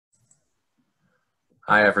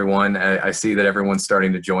Hi, everyone. I see that everyone's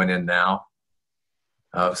starting to join in now.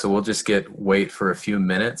 So we'll just wait for a few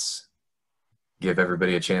minutes, give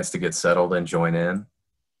everybody a chance to get settled and join in.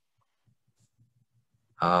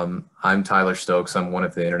 I'm Tyler Stokes. I'm one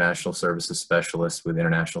of the International Services Specialists with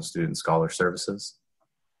International Student Scholar Services.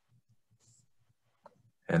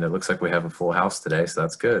 And it looks like we have a full house today, so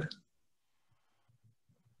that's good.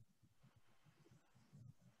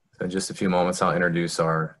 So in just a few moments, I'll introduce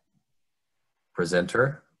our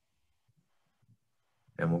presenter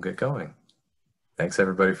and we'll get going. Thanks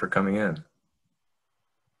everybody for coming in.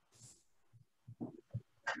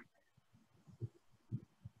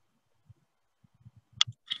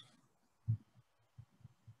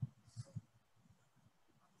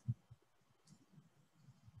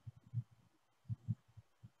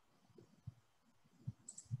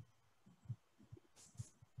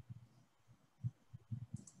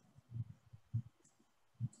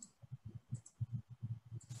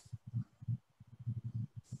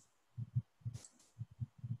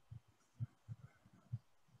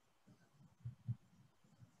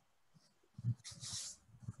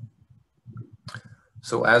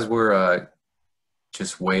 So as we're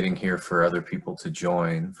just waiting here for other people to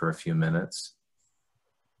join for a few minutes,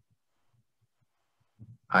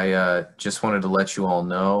 I just wanted to let you all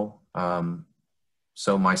know,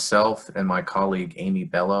 so myself and my colleague Amy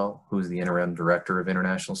Bello, who's the Interim Director of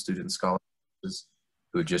International Student Scholarships,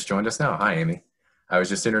 who just joined us now. Hi, Amy. I was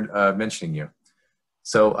just mentioning you.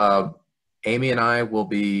 So Amy and I will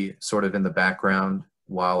be sort of in the background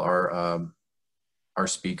while our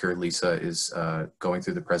speaker, Lisa, is going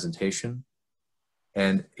through the presentation.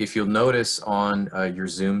 And if you'll notice on your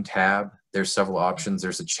Zoom tab, there's several options.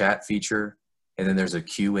 There's a chat feature, and then there's a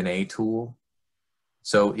Q&A tool.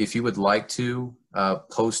 So if you would like to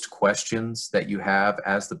post questions that you have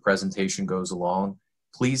as the presentation goes along,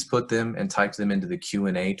 please put them and type them into the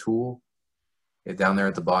Q&A tool down there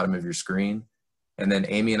at the bottom of your screen. And then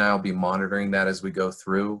Amy and I will be monitoring that as we go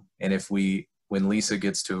through. And when Lisa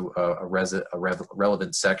gets to a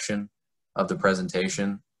relevant section of the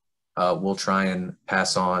presentation, we'll try and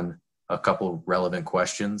pass on a couple relevant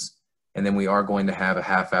questions. And then we are going to have a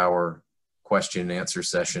half-hour question and answer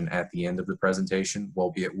session at the end of the presentation.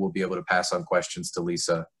 We'll be able to pass on questions to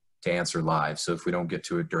Lisa to answer live. So if we don't get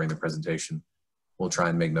to it during the presentation, we'll try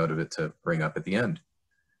and make note of it to bring up at the end.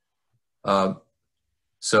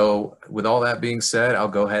 So with all that being said, I'll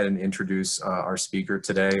go ahead and introduce our speaker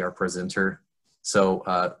today, our presenter. So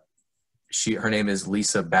her name is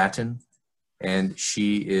Lisa Battan, and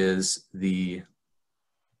she is the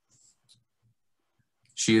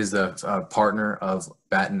partner of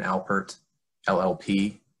Battan Alpert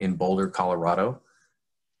LLP in Boulder, Colorado.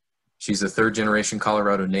 She's a third-generation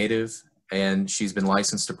Colorado native, and she's been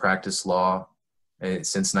licensed to practice law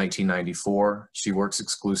since 1994. She works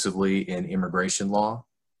exclusively in immigration law,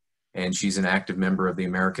 and she's an active member of the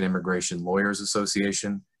American Immigration Lawyers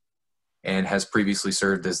Association and has previously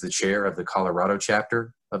served as the chair of the Colorado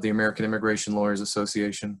chapter of the American Immigration Lawyers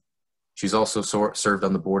Association. She's also served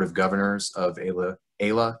on the Board of Governors of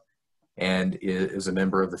AILA and is a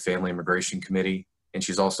member of the Family Immigration Committee, and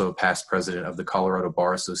she's also a past president of the Colorado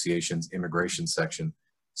Bar Association's immigration section.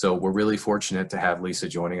 So we're really fortunate to have Lisa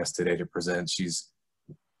joining us today to present. She's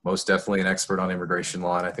most definitely an expert on immigration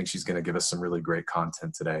law, and I think she's going to give us some really great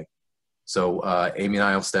content today. So Amy and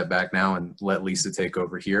I will step back now and let Lisa take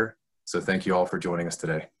over here. So thank you all for joining us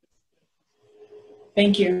today.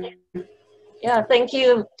 Thank you. Yeah, thank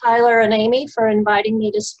you, Tyler and Amy, for inviting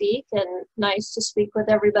me to speak, and nice to speak with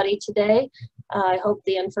everybody today. I hope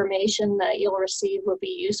the information that you'll receive will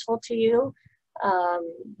be useful to you.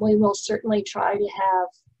 We will certainly try to have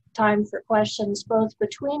time for questions both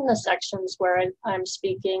between the sections where I'm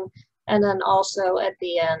speaking and then also at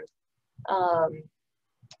the end.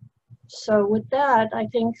 So with that, I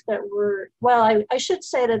think that I should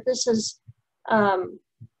say that this is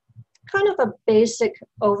kind of a basic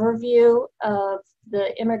overview of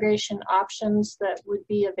the immigration options that would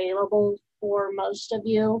be available for most of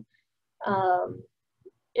you.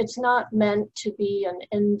 It's not meant to be an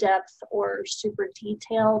in-depth or super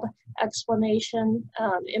detailed explanation.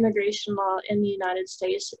 Immigration law in the United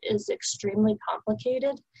States is extremely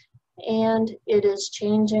complicated, and it is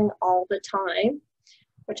changing all the time,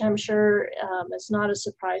 which I'm sure is not a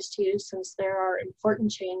surprise to you, since there are important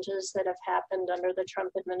changes that have happened under the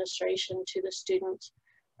Trump administration to the student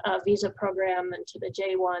visa program and to the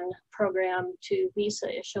J-1 program to visa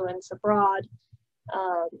issuance abroad.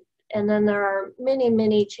 And then there are many,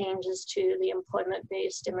 many changes to the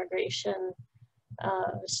employment-based immigration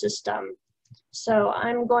system. So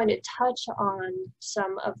I'm going to touch on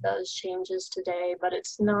some of those changes today, but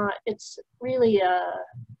it's really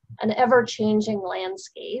an ever-changing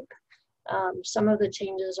landscape. Some of the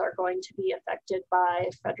changes are going to be affected by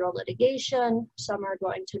federal litigation. Some are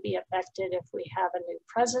going to be affected if we have a new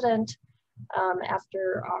president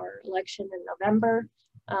after our election in November.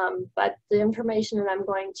 But the information that I'm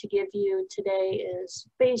going to give you today is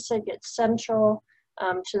basic, it's central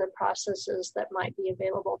to the processes that might be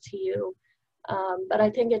available to you. But I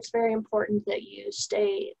think it's very important that you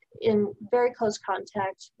stay in very close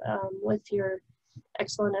contact with your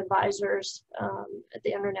excellent advisors at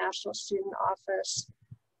the International Student Office,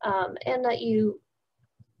 and that you,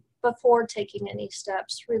 before taking any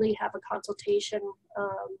steps, really have a consultation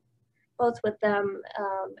both with them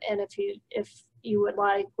and if you would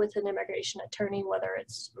like, with an immigration attorney, whether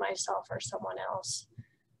it's myself or someone else.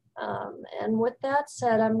 And with that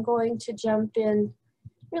said, I'm going to jump in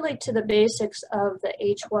really to the basics of the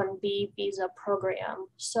H-1B visa program.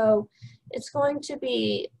 So it's going to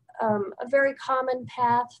be a very common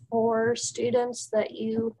path for students that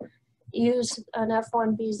you use an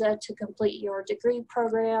F-1 visa to complete your degree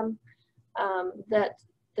program,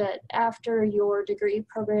 that after your degree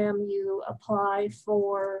program you apply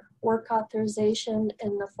for work authorization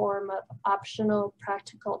in the form of optional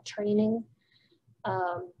practical training.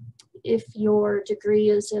 If your degree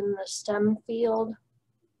is in the STEM field,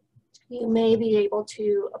 you may be able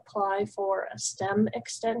to apply for a STEM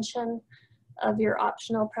extension of your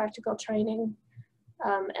optional practical training.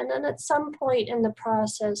 And then at some point in the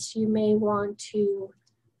process, you may want to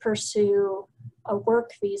pursue a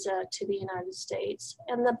work visa to the United States.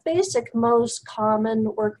 And the basic, most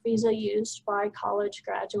common work visa used by college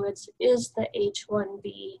graduates is the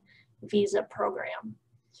H-1B visa program.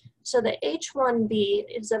 So the H-1B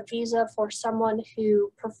is a visa for someone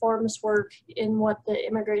who performs work in what the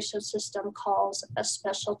immigration system calls a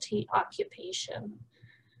specialty occupation.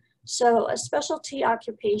 So a specialty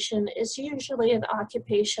occupation is usually an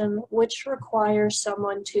occupation which requires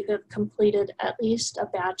someone to have completed at least a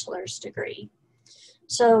bachelor's degree.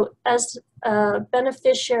 So as a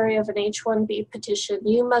beneficiary of an H-1B petition,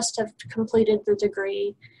 you must have completed the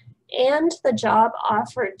degree, and the job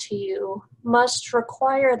offered to you must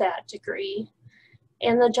require that degree,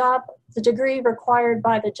 and the degree required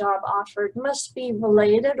by the job offered must be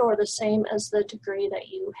related or the same as the degree that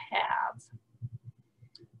you have.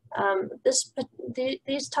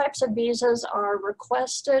 These types of visas are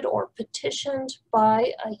requested or petitioned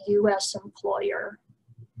by a U.S. employer.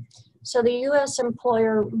 So the U.S.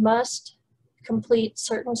 employer must complete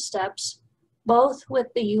certain steps, both with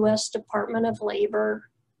the U.S. Department of Labor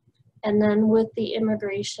and then with the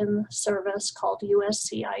immigration service called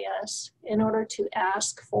USCIS, in order to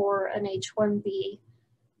ask for an H-1B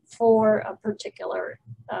for a particular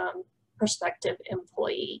prospective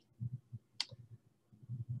employee.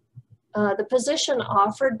 The position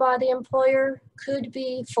offered by the employer could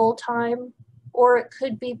be full-time, or it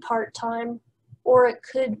could be part-time, or it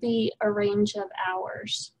could be a range of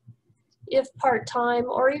hours. If part-time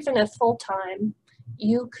or even if full-time,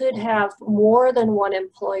 you could have more than one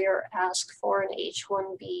employer ask for an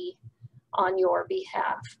H-1B on your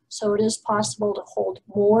behalf. So it is possible to hold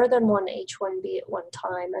more than one H-1B at one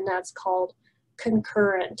time, and that's called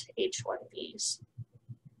concurrent H-1Bs.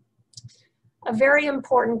 A very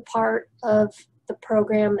important part of the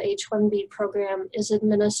program, the H-1B program, is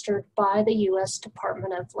administered by the U.S.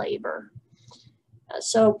 Department of Labor.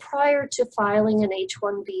 So prior to filing an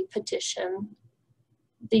H-1B petition,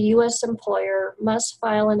 the U.S. employer must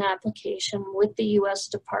file an application with the U.S.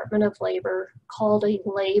 Department of Labor called a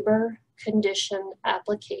Labor Condition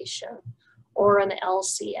Application, or an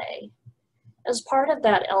LCA. As part of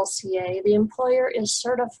that LCA, the employer is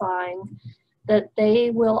certifying that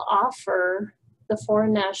they will offer the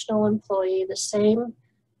foreign national employee the same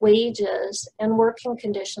wages and working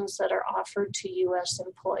conditions that are offered to U.S.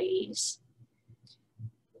 employees.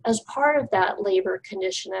 As part of that labor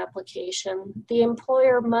condition application, the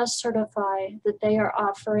employer must certify that they are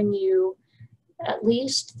offering you at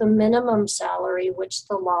least the minimum salary which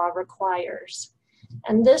the law requires.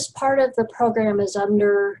 And this part of the program is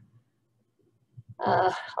under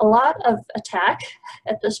a lot of attack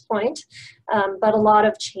at this point, but a lot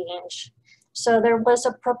of change. So there was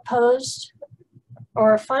a proposed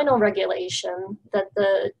or a final regulation that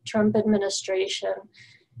the Trump administration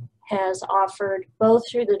has offered both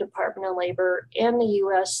through the Department of Labor and the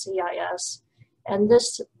USCIS. And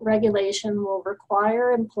this regulation will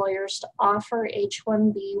require employers to offer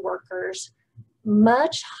H-1B workers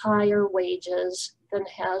much higher wages than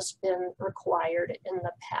has been required in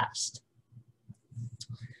the past.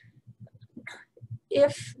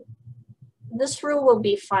 If This rule will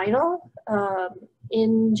be final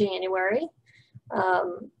in January.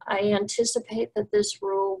 I anticipate that this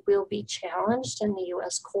rule will be challenged in the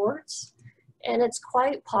U.S. courts, and it's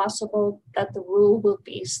quite possible that the rule will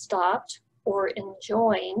be stopped or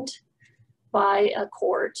enjoined by a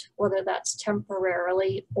court, whether that's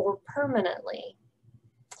temporarily or permanently.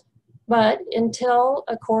 But until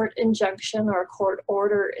a court injunction or a court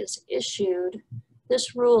order is issued,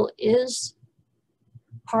 this rule is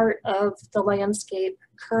part of the landscape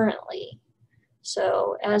currently.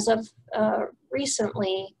 So as of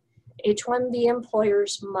recently, H-1B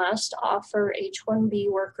employers must offer H-1B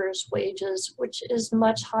workers wages, which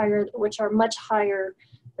are much higher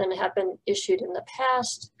than have been issued in the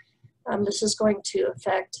past. This is going to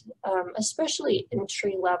affect especially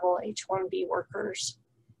entry-level H-1B workers.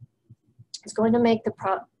 It's going to make the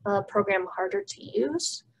program harder to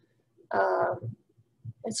use.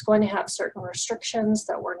 It's going to have certain restrictions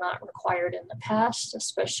that were not required in the past,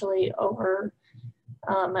 especially over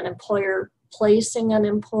an employer placing an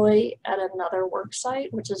employee at another work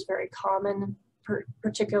site, which is very common,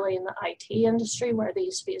 particularly in the IT industry where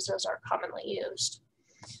these visas are commonly used.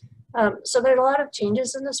 So there are a lot of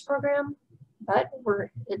changes in this program, but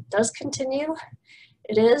it does continue.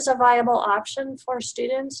 It is a viable option for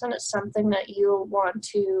students, and it's something that you'll want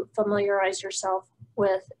to familiarize yourself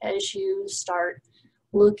with as you start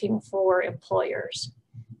looking for employers.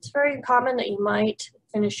 It's very common that you might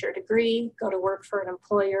finish your degree, go to work for an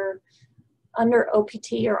employer under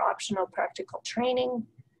OPT or optional practical training,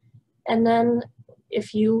 and then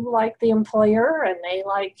if you like the employer and they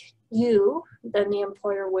like you, then the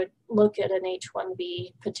employer would look at an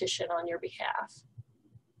H-1B petition on your behalf.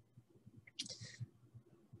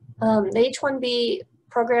 The H-1B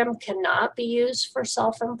program cannot be used for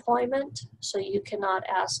self-employment, so you cannot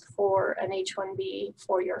ask for an H-1B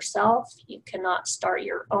for yourself. You cannot start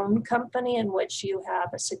your own company in which you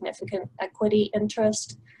have a significant equity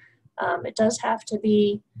interest. It does have to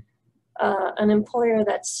be an employer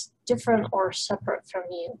that's different or separate from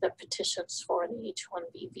you that petitions for the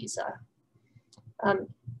H-1B visa.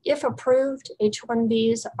 If approved,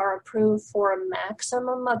 H-1Bs are approved for a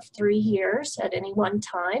maximum of 3 years at any one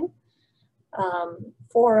time,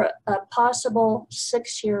 for a possible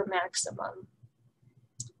 6-year maximum.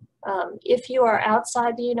 If you are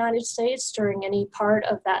outside the United States during any part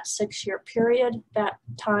of that 6-year period, that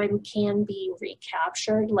time can be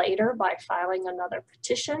recaptured later by filing another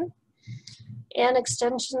petition. And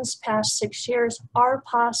extensions past 6 years are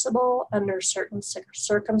possible under certain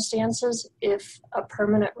circumstances if a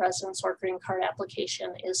permanent residence or green card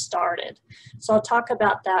application is started. So I'll talk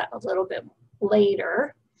about that a little bit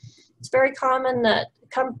later. It's very common that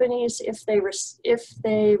companies, if they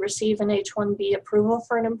receive an H-1B approval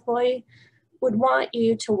for an employee, would want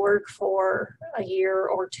you to work for a year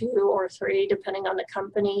or 2 or 3, depending on the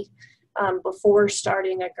company, before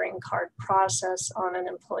starting a green card process on an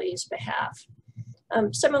employee's behalf.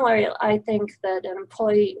 Similarly, I think that an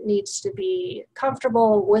employee needs to be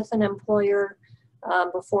comfortable with an employer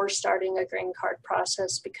before starting a green card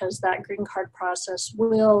process, because that green card process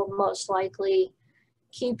will most likely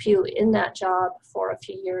keep you in that job for a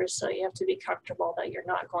few years. So you have to be comfortable that you're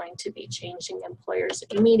not going to be changing employers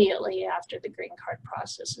immediately after the green card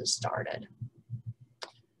process is started.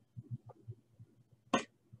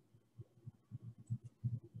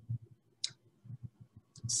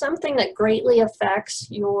 Something that greatly affects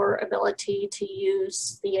your ability to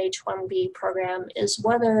use the H-1B program is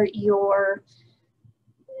whether your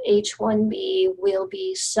H-1B will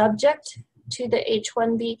be subject to the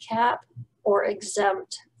H-1B cap or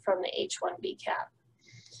exempt from the H-1B cap.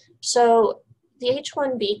 So the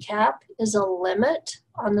H-1B cap is a limit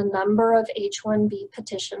on the number of H-1B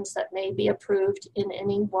petitions that may be approved in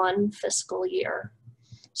any one fiscal year.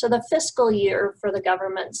 So the fiscal year for the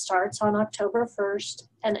government starts on October 1st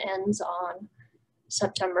and ends on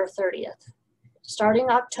September 30th. Starting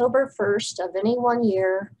October 1st of any one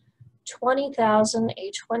year, 20,000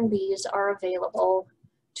 H-1Bs are available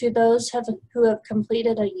to those who have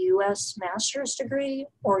completed a U.S. master's degree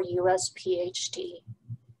or U.S. PhD.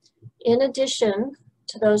 In addition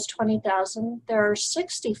to those 20,000, there are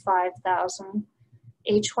 65,000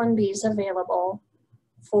 H-1Bs available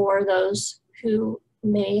for those who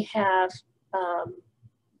may have,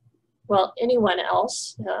 well, anyone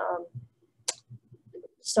else,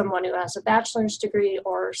 someone who has a bachelor's degree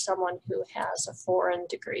or someone who has a foreign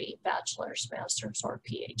degree, bachelor's, master's, or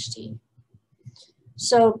PhD.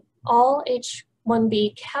 So all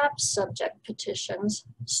H-1B cap subject petitions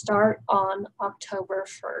start on October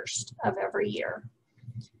 1st of every year.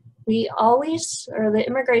 We always, or the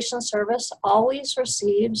Immigration Service always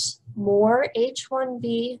receives more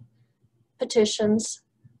H-1B petitions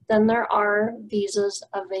than there are visas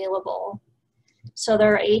available. So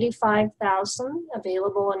there are 85,000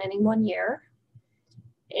 available in any one year.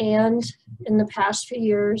 And in the past few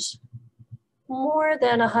years, more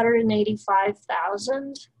than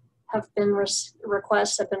 185,000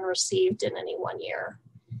 requests have been received in any one year.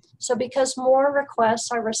 So because more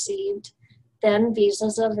requests are received than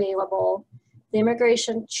visas available, the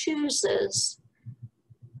immigration chooses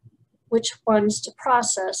which ones to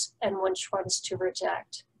process and which ones to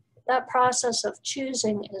reject. That process of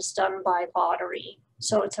choosing is done by lottery.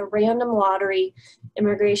 So it's a random lottery.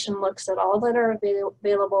 Immigration looks at all that are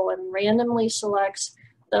available and randomly selects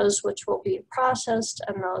those which will be processed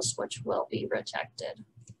and those which will be rejected.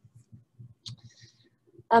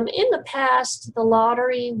 In the past, the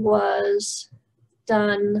lottery was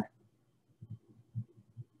done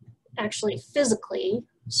actually physically.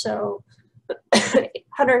 So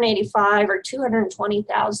 185 or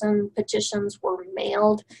 220,000 petitions were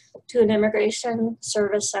mailed to an immigration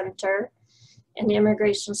service center, and the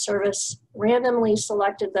immigration service randomly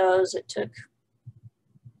selected those. It took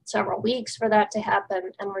several weeks for that to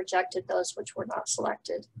happen and rejected those which were not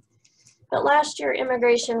selected. But last year,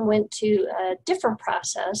 immigration went to a different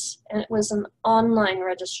process, and it was an online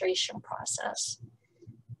registration process.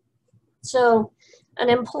 So an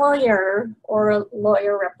employer or a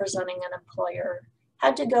lawyer representing an employer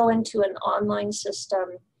had to go into an online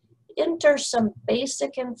system, enter some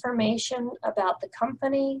basic information about the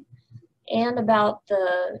company and about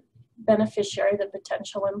the beneficiary, the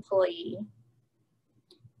potential employee.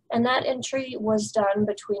 And that entry was done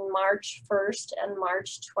between March 1st and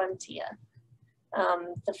March 20th.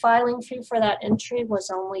 The filing fee for that entry was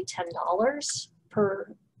only $10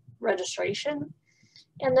 per registration,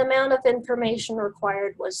 and the amount of information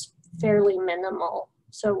required was fairly minimal.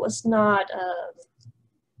 So it was not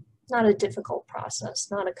a difficult process,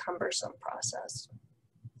 not a cumbersome process.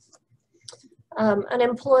 An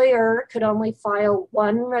employer could only file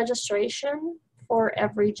one registration for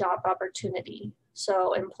every job opportunity.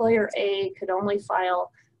 So employer A could only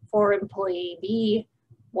file for employee B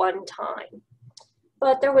one time.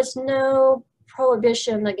 But there was no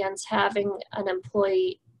prohibition against having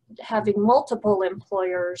multiple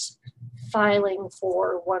employers filing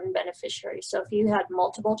for one beneficiary. So if you had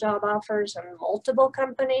multiple job offers and multiple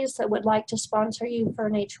companies that would like to sponsor you for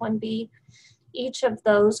an H-1B, each of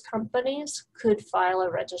those companies could file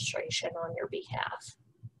a registration on your behalf.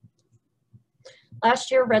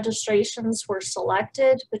 Last year, registrations were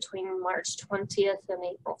selected between March 20th and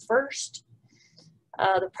April 1st.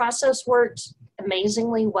 The process worked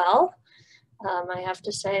amazingly well. I have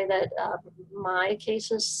to say that my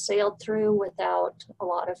cases sailed through without a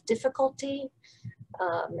lot of difficulty.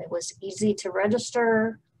 It was easy to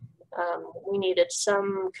register. We needed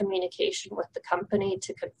some communication with the company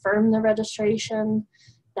to confirm the registration.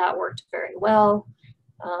 That worked very well.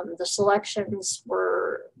 The selections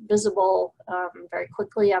were visible very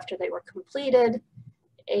quickly after they were completed,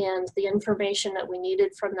 and the information that we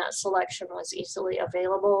needed from that selection was easily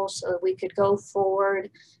available, so that we could go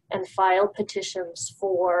forward and file petitions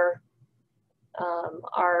for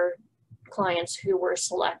our clients who were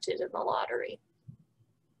selected in the lottery.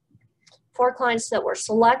 For clients that were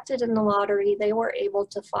selected in the lottery, they were able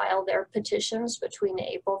to file their petitions between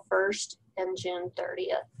April 1st and June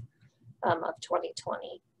 30th of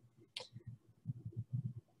 2020.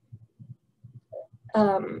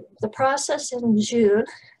 The process in June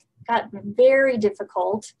got very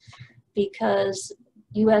difficult because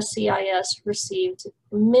USCIS received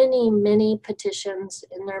many petitions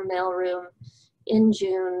in their mailroom in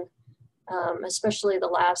June, especially the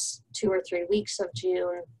last 2 or 3 weeks of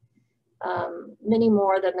June, many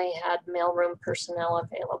more than they had mailroom personnel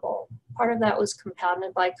available. Part of that was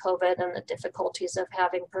compounded by COVID and the difficulties of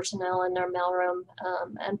having personnel in their mailroom.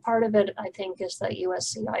 And part of it, I think, is that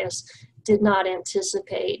USCIS did not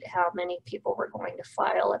anticipate how many people were going to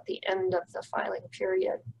file at the end of the filing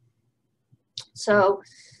period. So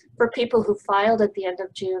for people who filed at the end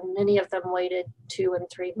of June, many of them waited 2 and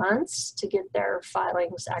 3 months to get their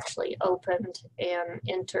filings actually opened and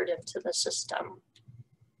entered into the system.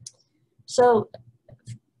 So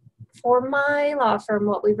for my law firm,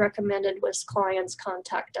 what we recommended was clients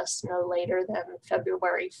contact us no later than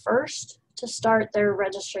February 1st to start their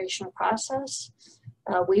registration process.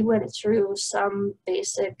 We went through some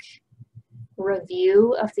basic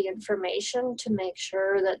review of the information to make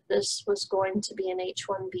sure that this was going to be an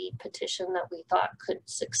H-1B petition that we thought could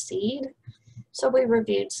succeed. So we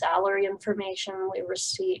reviewed salary information,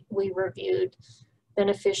 we reviewed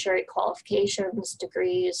beneficiary qualifications,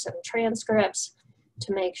 degrees, and transcripts,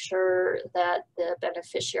 to make sure that the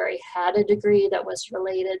beneficiary had a degree that was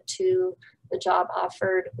related to the job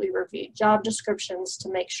offered. We reviewed job descriptions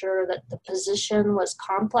to make sure that the position was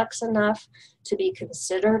complex enough to be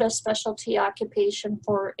considered a specialty occupation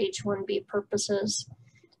for H-1B purposes,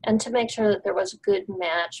 and to make sure that there was a good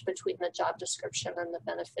match between the job description and the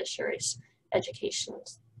beneficiary's education.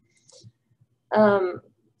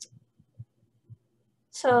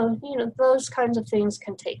 So, you know, those kinds of things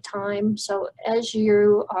can take time. So as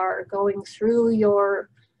you are going through your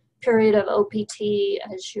period of OPT,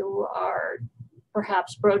 as you are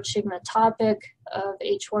perhaps broaching the topic of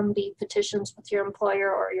H-1B petitions with your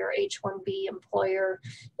employer, or your H-1B employer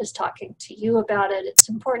is talking to you about it, it's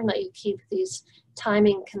important that you keep these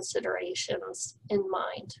timing considerations in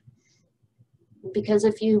mind. Because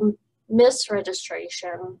if you miss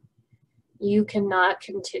registration, you cannot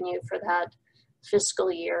continue for that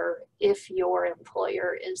fiscal year if your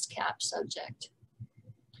employer is CAP subject.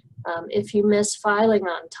 If you miss filing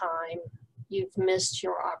on time, you've missed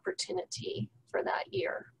your opportunity for that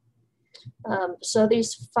year. So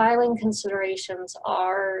these filing considerations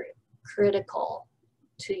are critical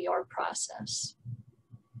to your process.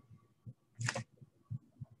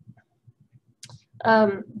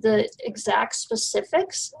 The exact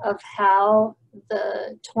specifics of how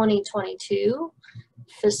the 2022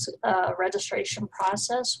 registration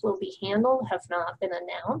process will be handled have not been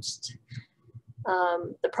announced.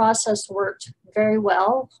 The process worked very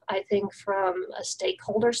well, I think, from a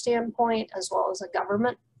stakeholder standpoint as well as a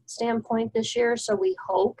government standpoint this year. So we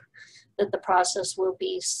hope that the process will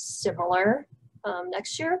be similar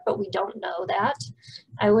next year, but we don't know that.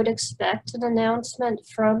 I would expect an announcement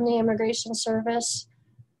from the Immigration Service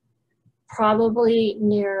probably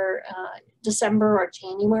near December or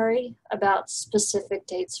January about specific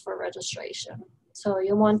dates for registration. So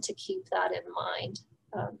you'll want to keep that in mind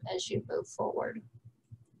as you move forward.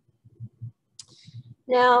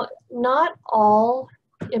 Now, not all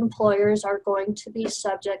employers are going to be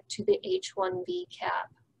subject to the H-1B cap.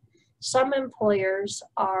 Some employers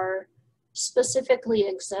are specifically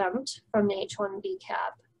exempt from the H-1B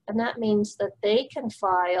cap, and that means that they can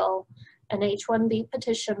file an H-1B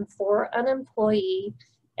petition for an employee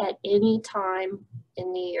at any time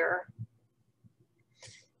in the year.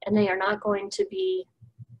 And they are not going to be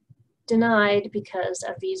denied because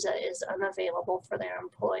a visa is unavailable for their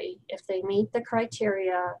employee. If they meet the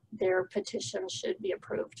criteria, their petition should be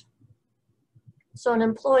approved. So an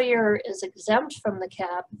employer is exempt from the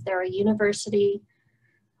cap if they're a university,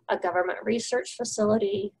 a government research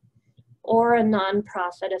facility, or a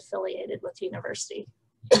nonprofit affiliated with the university.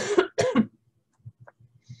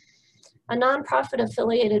 A nonprofit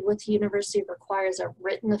affiliated with the university requires a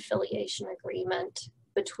written affiliation agreement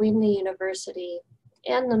between the university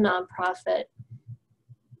and the nonprofit.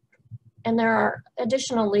 And there are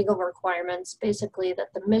additional legal requirements, basically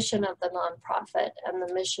that the mission of the nonprofit and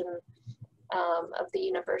the mission of the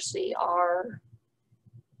university are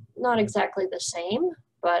not exactly the same,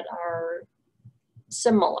 but are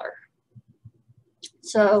similar.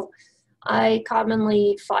 So I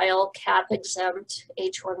commonly file CAP-exempt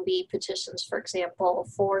H-1B petitions, for example,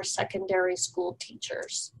 for secondary school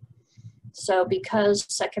teachers. So because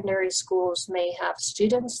secondary schools may have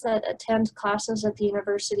students that attend classes at the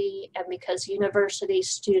university, and because university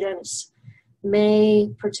students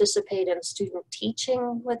may participate in student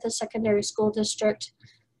teaching with the secondary school district,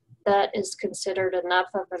 that is considered enough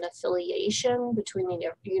of an affiliation between the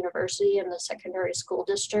university and the secondary school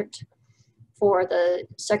district for the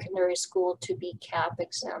secondary school to be CAP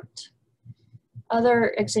exempt.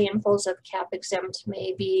 Other examples of CAP exempt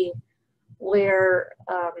may be where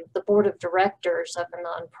the board of directors of a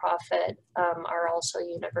nonprofit are also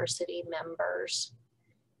university members.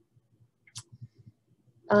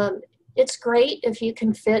 It's great if you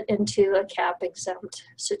can fit into a CAP exempt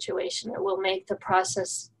situation. It will make the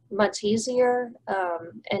process much easier,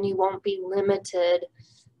 and you won't be limited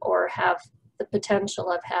or have the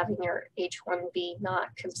potential of having your H-1B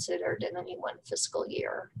not considered in any one fiscal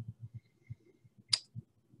year.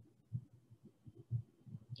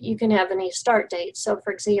 You can have any start date. So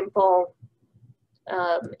for example,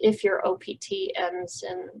 if your OPT ends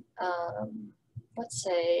in, let's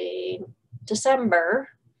say, December,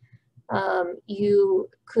 you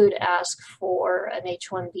could ask for an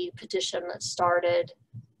H-1B petition that started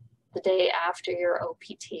the day after your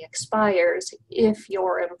OPT expires if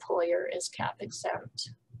your employer is CAP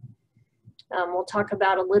exempt. We'll talk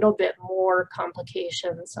about a little bit more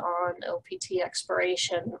complications on OPT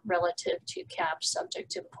expiration relative to CAP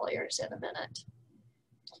subject employers in a minute.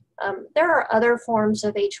 There are other forms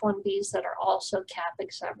of H-1Bs that are also CAP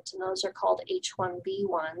exempt, and those are called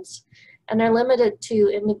H-1B1s, and they're limited to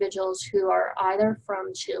individuals who are either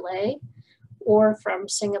from Chile or from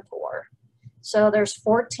Singapore. So there's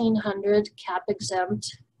 1,400 CAP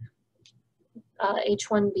exempt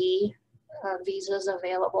H-1B visas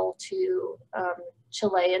available to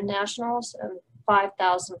Chilean nationals and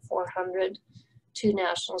 5,400 to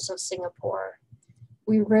nationals of Singapore.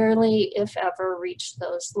 We rarely, if ever, reach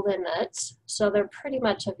those limits, so they're pretty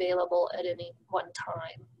much available at any one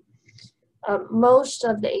time. Most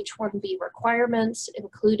of the H-1B requirements,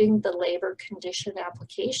 including the labor condition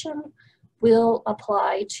application, will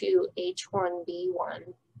apply to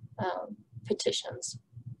H-1B1 petitions.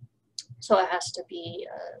 So it has to be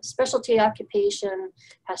a specialty occupation,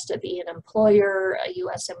 has to be an employer, a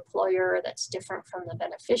U.S. employer that's different from the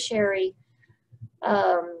beneficiary.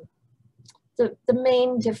 The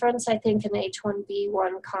main difference, I think, in the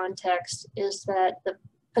H-1B1 context is that the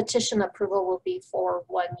petition approval will be for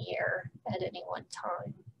 1 year at any one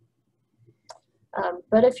time.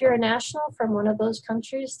 But if you're a national from one of those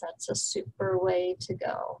countries, that's a super way to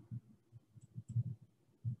go.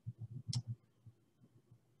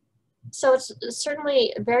 So it's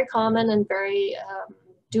certainly very common and very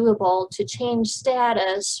doable to change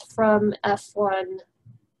status from F1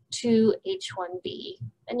 to H-1B.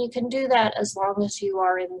 And you can do that as long as you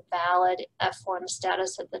are in valid F1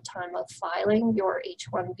 status at the time of filing your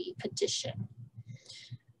H-1B petition.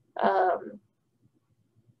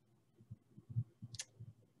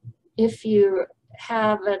 If you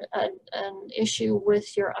have an issue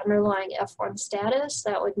with your underlying F1 status,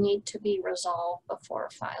 that would need to be resolved before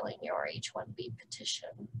filing your H-1B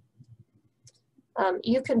petition.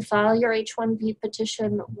 You can file your H-1B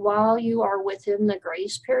petition while you are within the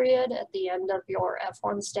grace period at the end of your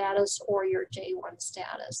F1 status or your J1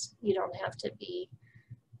 status. You don't have to be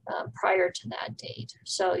prior to that date.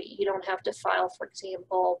 So you don't have to file, for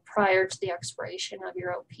example, prior to the expiration of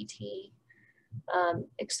your OPT,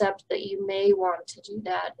 except that you may want to do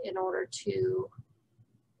that in order to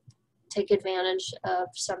take advantage of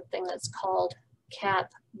something that's called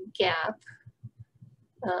CAP-GAP,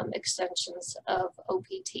 extensions of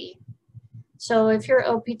OPT. So if your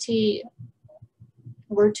OPT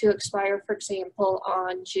were to expire, for example,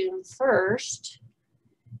 on June 1st,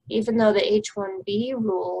 even though the H-1B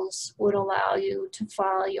rules would allow you to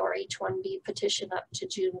file your H-1B petition up to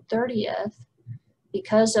June 30th,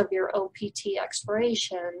 because of your OPT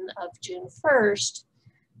expiration of June 1st,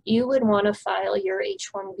 you would want to file your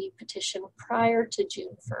H-1B petition prior to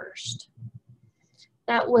June 1st.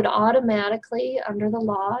 That would automatically, under the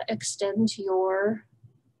law, extend your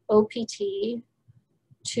OPT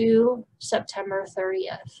to September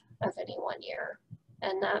 30th of any 1 year.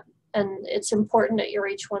 And it's important that your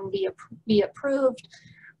H-1B be approved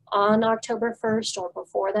on October 1st or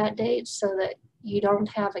before that date so that you don't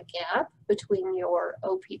have a gap between your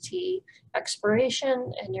OPT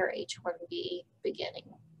expiration and your H-1B beginning.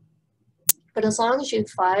 But as long as you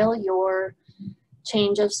file your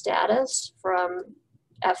change of status from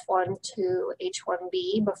F1 to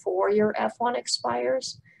H-1B before your F1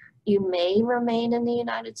 expires, you may remain in the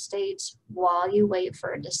United States while you wait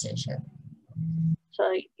for a decision.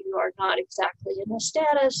 So you are not exactly in a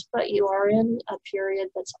status, but you are in a period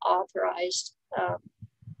that's authorized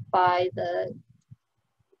by the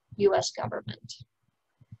U.S. government.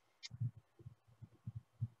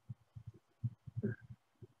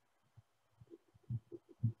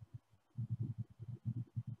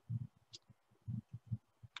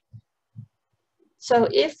 So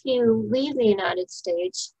if you leave the United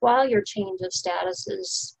States while your change of status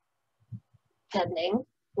is pending,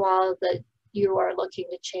 while you are looking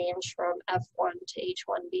to change from F1 to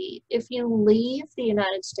H-1B, if you leave the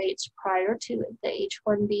United States prior to the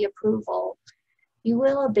H-1B approval, you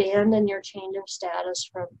will abandon your change of status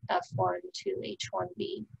from F1 to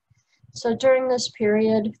H-1B. So during this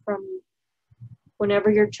period from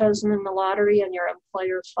whenever you're chosen in the lottery and your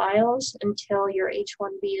employer files until your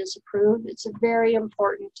H-1B is approved, it's very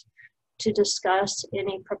important to discuss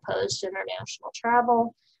any proposed international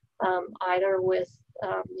travel, either with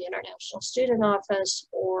the International Student Office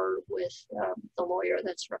or with the lawyer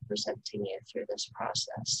that's representing you through this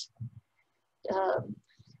process.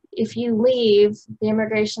 If you leave, the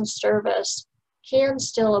Immigration Service can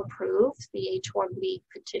still approve the H-1B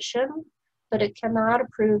petition, but it cannot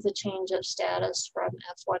approve the change of status from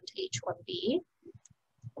F1 to H-1B.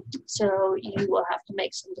 So you will have to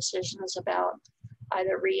make some decisions about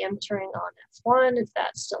either re-entering on F1 if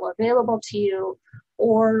that's still available to you,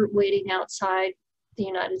 or waiting outside the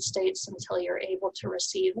United States until you're able to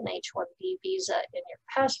receive an H-1B visa in your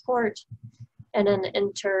passport. and then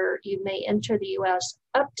you may enter the US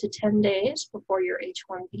up to 10 days before your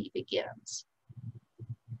H-1B begins.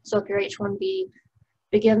 So if your H-1B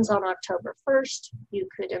begins on October 1st, you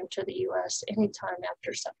could enter the US anytime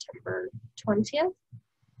after September 20th.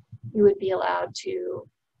 You would be allowed to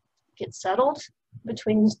get settled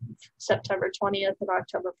between September 20th and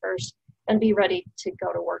October 1st and be ready to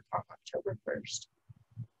go to work on October 1st.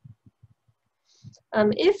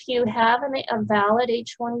 If you have a valid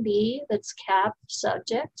H-1B that's CAP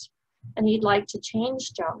subject and you'd like to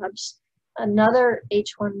change jobs, another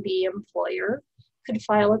H-1B employer could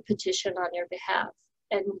file a petition on your behalf.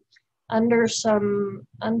 And under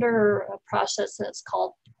a process that's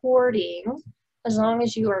called porting, as long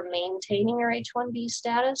as you are maintaining your H-1B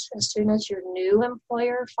status, as soon as your new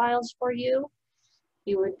employer files for you,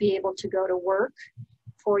 you would be able to go to work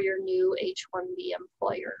for your new H-1B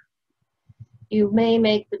employer. You may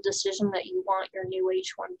make the decision that you want your new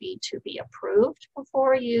H-1B to be approved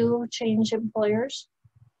before you change employers,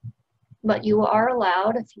 but you are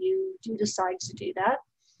allowed, if you do decide to do that,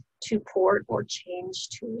 to port or change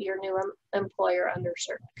to your new employer under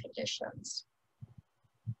certain conditions.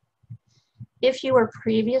 If you were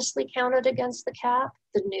previously counted against the CAP,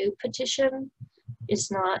 the new petition is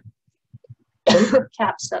not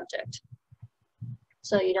CAP subject.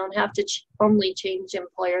 So you don't have to only change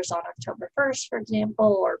employers on October 1st, for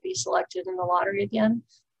example, or be selected in the lottery again.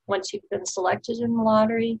 Once you've been selected in the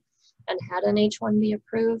lottery and had an H-1B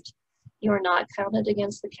approved, you are not counted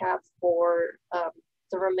against the CAP for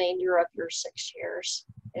the remainder of your 6 years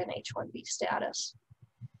in H-1B status.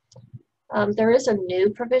 There is a new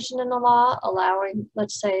provision in the law allowing,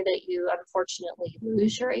 let's say that you unfortunately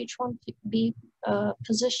lose your H-1B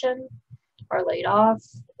position, are laid off,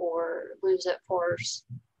 or lose it for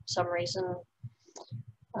some reason,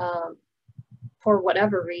 for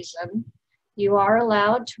whatever reason, you are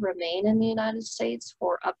allowed to remain in the United States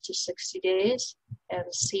for up to 60 days and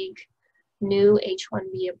seek new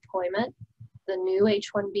H-1B employment. The new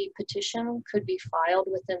H-1B petition could be filed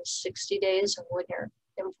within 60 days of when your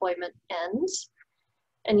employment ends,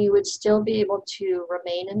 and you would still be able to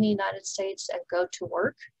remain in the United States and go to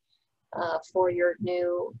work for your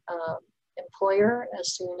new employer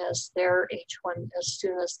as soon as the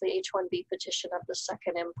H-1B petition of the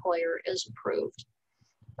second employer is approved.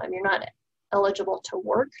 You're not eligible to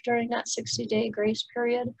work during that 60-day grace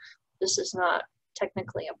period. This is not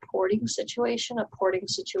technically a porting situation. A porting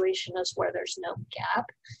situation is where there's no gap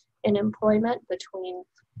in employment between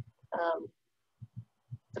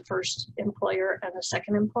the first employer and the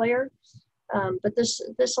second employer. But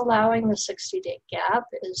this allowing the 60-day gap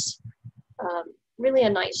is really a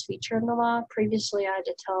nice feature in the law. Previously, I had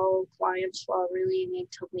to tell clients, well, really you need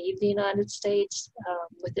to leave the United States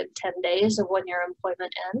within 10 days of when your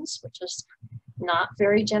employment ends, which is not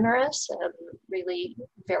very generous and really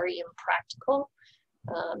very impractical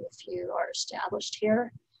if you are established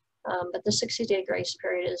here. But the 60-day grace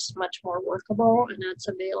period is much more workable, and that's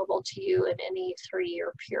available to you in any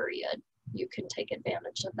 3-year period. You can take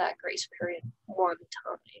advantage of that grace period one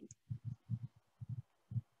time.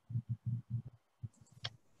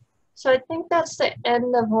 So I think that's the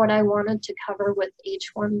end of what I wanted to cover with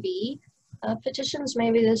H-1B petitions.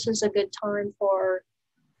 Maybe this is a good time for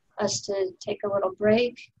us to take a little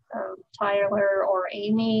break. Tyler or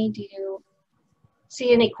Amy, do you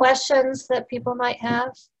see any questions that people might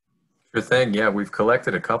have? Sure thing. Yeah, we've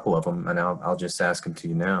collected a couple of them, and I'll just ask them to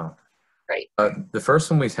you now. Great. The first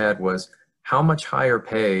one we had was, how much higher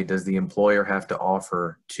pay does the employer have to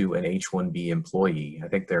offer to an H-1B employee? I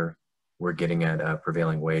think we're getting at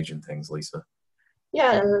prevailing wage and things, Lisa.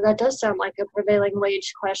 Yeah, that does sound like a prevailing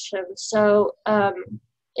wage question. So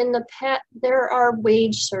there are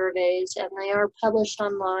wage surveys, and they are published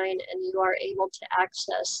online, and you are able to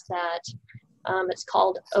access that. It's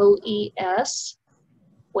called OES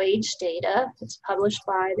wage data. It's published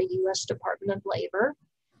by the U.S. Department of Labor.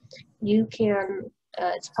 You can,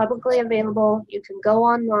 it's publicly available. You can go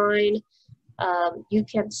online. You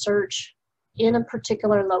can search in a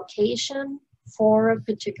particular location for a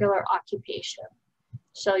particular occupation.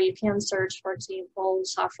 So you can search, for example,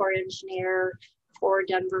 software engineer for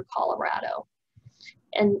Denver, Colorado.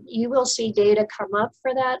 And you will see data come up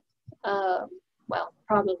for that. Well,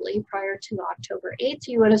 probably prior to October 8th,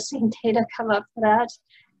 you would have seen data come up for that.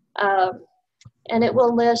 And it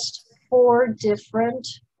will list 4 different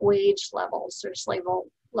wage levels. There's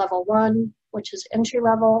level 1, which is entry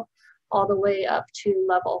level, all the way up to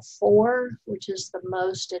level 4, which is the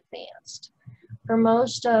most advanced. For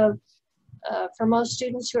most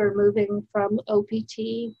students who are moving from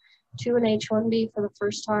OPT to an H-1B for the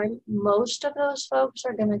first time, most of those folks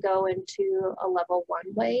are going to go into a level 1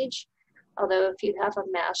 wage. Although if you have a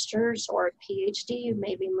master's or a PhD, you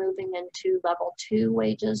may be moving into level 2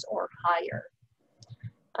 wages or higher.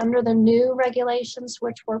 Under the new regulations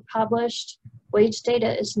which were published, wage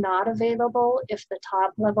data is not available if the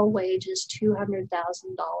top level wage is $200,000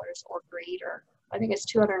 or greater. I think it's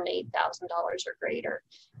 $208,000 or greater,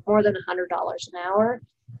 more than $100 an hour.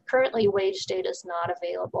 Currently, wage data is not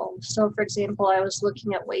available. So for example, I was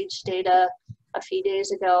looking at wage data a few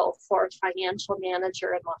days ago for a financial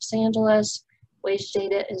manager in Los Angeles. Wage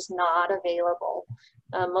data is not available.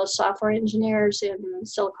 Most software engineers in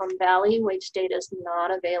Silicon Valley, wage data is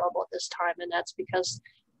not available at this time, and that's because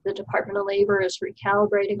the Department of Labor is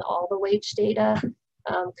recalibrating all the wage data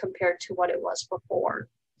compared to what it was before.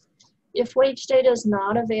 If wage data is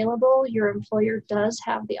not available, your employer does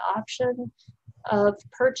have the option of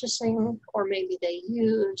purchasing, or maybe they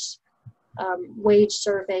use, wage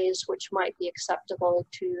surveys, which might be acceptable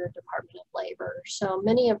to the Department of Labor. So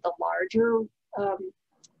many of the larger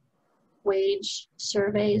wage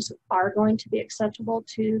surveys are going to be acceptable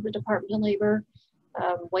to the Department of Labor.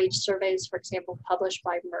 Wage surveys, for example, published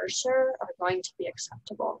by Mercer are going to be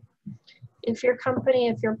acceptable. If your company,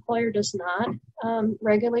 if your employer does not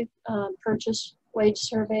regularly purchase wage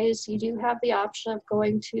surveys, you do have the option of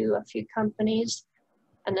going to a few companies,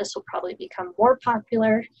 and this will probably become more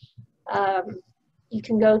popular. You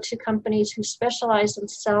can go to companies who specialize in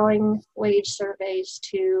selling wage surveys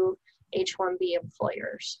to H-1B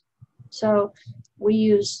employers. So we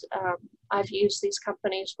use, I've used these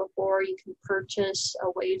companies before. You can purchase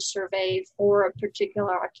a wage survey for a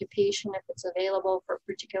particular occupation if it's available for a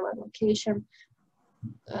particular location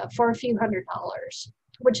for a few $100s,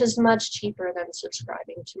 which is much cheaper than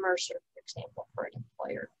subscribing to Mercer, for example, for an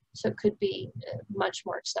employer. So it could be much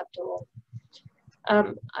more acceptable.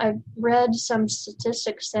 I've read some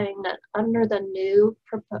statistics saying that under the new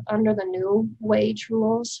wage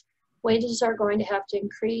rules, wages are going to have to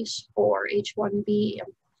increase for H-1B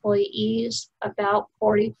employees about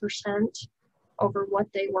 40% over what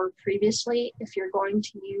they were previously if you're going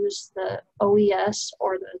to use the OES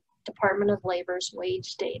or the Department of Labor's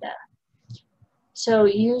wage data. So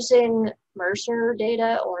using Mercer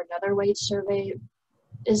data or another wage survey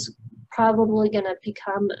is probably going to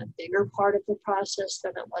become a bigger part of the process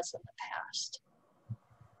than it was in the past.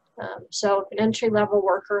 So if an entry-level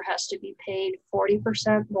worker has to be paid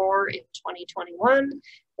 40% more in 2021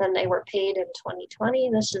 than they were paid in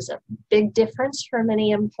 2020, this is a big difference for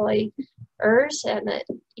many employers, and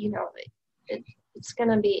it's going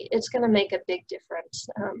to make a big difference.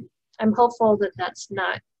 I'm hopeful that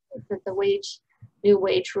the new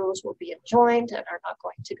wage rules will be enjoined and are not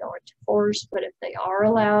going to go into force, but if they are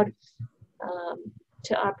allowed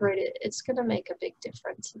to operate it, it's going to make a big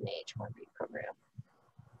difference in the H-1B program.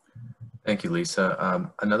 Thank you, Lisa.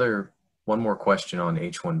 One more question on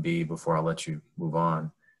H-1B before I'll let you move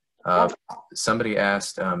on. Somebody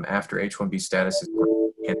asked, after H-1B status is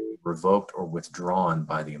can be revoked or withdrawn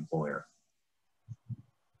by the employer?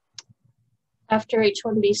 After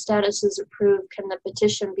H-1B status is approved, can the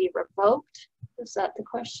petition be revoked? Is that the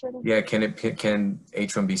question? Yeah, can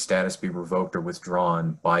H-1B status be revoked or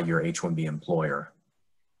withdrawn by your H-1B employer?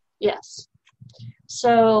 Yes.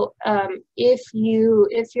 So if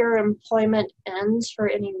your employment ends for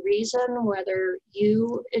any reason, whether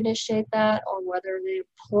you initiate that or whether the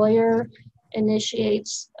employer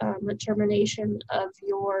initiates a termination of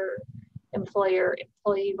your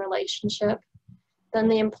employer-employee relationship, then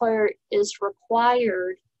the employer is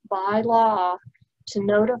required by law to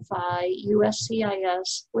notify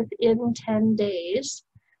USCIS within 10 days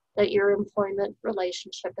that your employment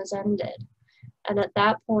relationship has ended. And at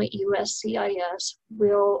that point, USCIS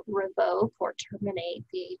will revoke or terminate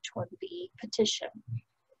the H-1B petition.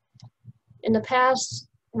 In the past,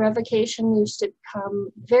 revocation used to come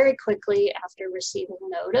very quickly after receiving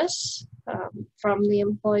notice from the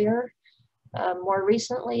employer. More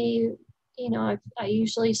recently, I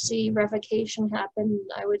usually see revocation happen,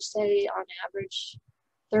 I would say, on average,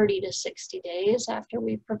 30 to 60 days after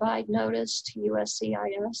we provide notice to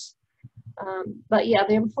USCIS. But yeah,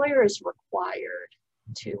 the employer is required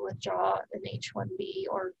to withdraw an H-1B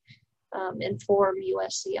or inform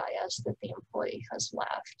USCIS that the employee has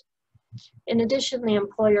left. In addition, the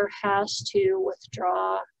employer has to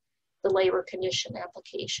withdraw the labor condition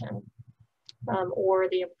application, or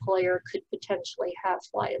the employer could potentially have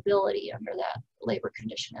liability under that labor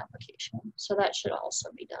condition application. So that should also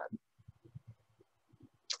be done.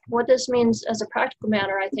 What this means as a practical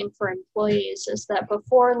matter, I think, for employees is that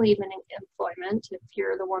before leaving employment, if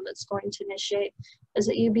you're the one that's going to initiate, is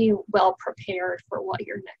that you be well prepared for what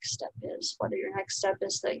your next step is. Whether your next step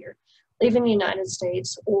is that you're leaving the United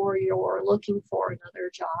States, or you're looking for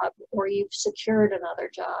another job, or you've secured another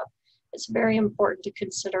job, it's very important to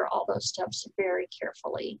consider all those steps very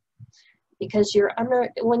carefully. Because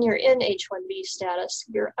when you're in H-1B status,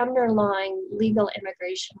 your underlying legal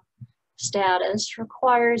immigration status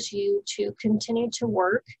requires you to continue to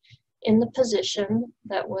work in the position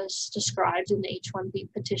that was described in the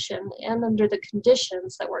H-1B petition and under the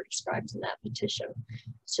conditions that were described in that petition.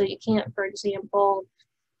 So you can't, for example,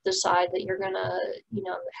 decide that you're gonna,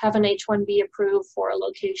 have an H-1B approved for a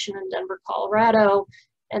location in Denver, Colorado,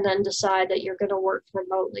 and then decide that you're gonna work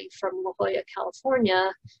remotely from La Jolla,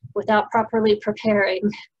 California without properly preparing.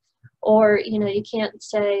 Or, you can't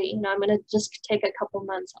say, I'm gonna just take a couple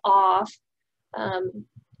months off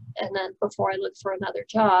and then before I look for another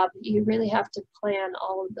job. You really have to plan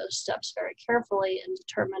all of those steps very carefully and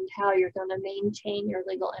determine how you're gonna maintain your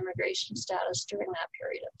legal immigration status during that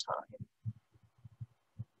period of time.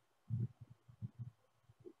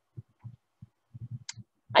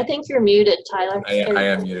 I think you're muted, Tyler. I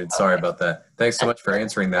am muted. Sorry about that. Thanks so much for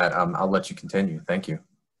answering that. I'll let you continue. Thank you.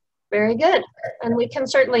 Very good. And we can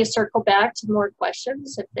certainly circle back to more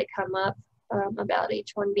questions if they come up about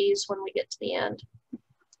H-1Bs when we get to the end.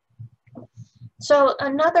 So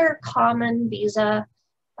another common visa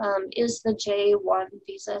is the J-1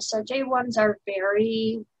 visa. So J-1s are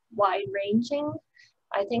very wide-ranging.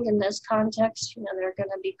 I think in this context, they're going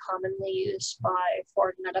to be commonly used by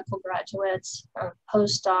foreign medical graduates,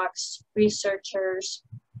 postdocs, researchers,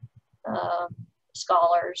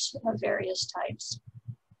 scholars of various types.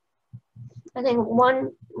 I think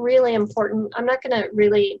one really important, I'm not going to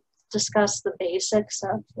really discuss the basics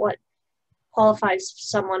of what qualifies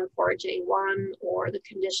someone for a J-1 or the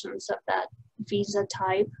conditions of that visa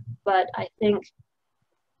type, but I think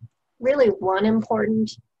really one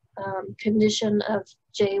important condition of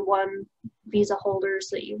J-1 visa holders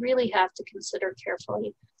that you really have to consider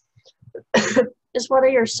carefully is whether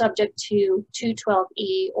you're subject to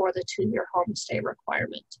 212E or the 2-year homestay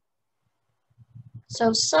requirement.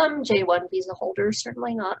 So some J-1 visa holders,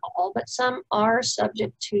 certainly not all, but some are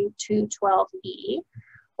subject to 212E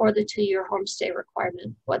or the 2-year homestay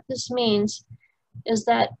requirement. What this means is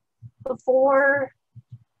that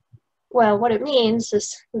what it means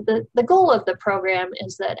is the goal of the program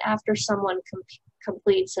is that after someone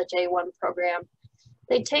completes a J-1 program,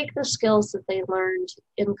 they take the skills that they learned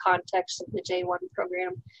in context of the J-1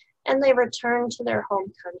 program and they return to their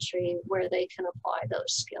home country where they can apply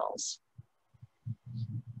those skills.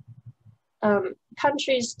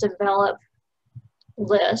 Countries develop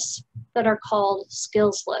lists that are called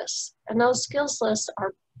skills lists, and those skills lists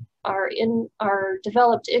are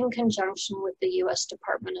developed in conjunction with the U.S.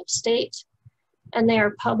 Department of State, and they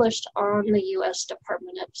are published on the U.S.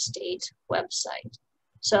 Department of State website.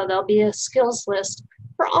 So there'll be a skills list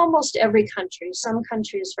for almost every country. Some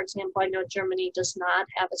countries, for example, I know Germany does not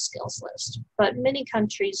have a skills list, but many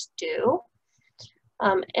countries do.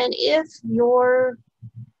 And if your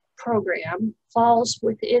program falls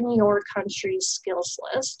within your country's skills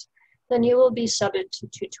list, then you will be subject to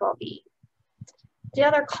 212E. The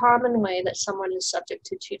other common way that someone is subject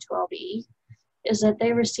to 212E is that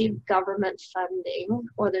they receive government funding,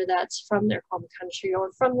 whether that's from their home country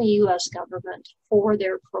or from the U.S. government for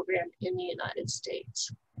their program in the United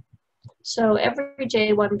States. So every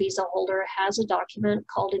J-1 visa holder has a document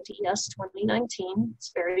called a DS-2019.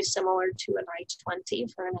 It's very similar to an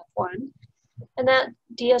I-20 for an F1. And that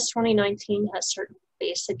DS-2019 has certain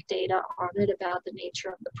basic data on it about the nature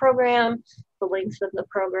of the program, the length of the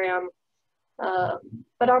program.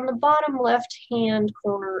 But on the bottom left-hand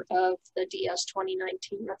corner of the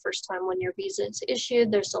DS-2019, the first time when your visa is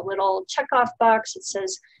issued, there's a little checkoff box that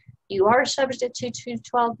says you are subject to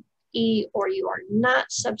 212E or you are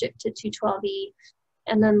not subject to 212E,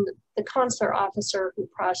 and then the consular officer who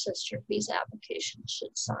processed your visa application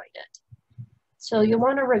should sign it. So you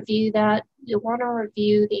want to review that. You want to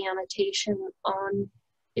review the annotation on,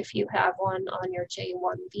 if you have one, on your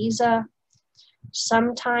J-1 visa.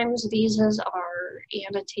 Sometimes visas are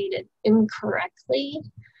annotated incorrectly.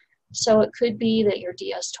 So it could be that your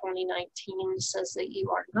DS-2019 says that you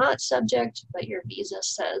are not subject, but your visa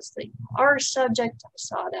says that you are subject. I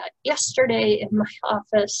saw that yesterday in my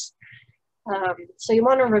office. So you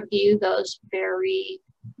want to review those very,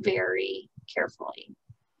 very carefully.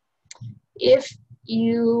 If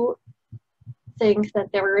you think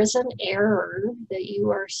that there is an error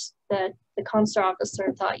that the consular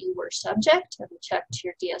officer thought you were subject and checked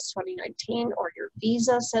your DS-2019 or your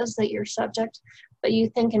visa says that you're subject, but you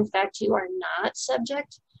think in fact you are not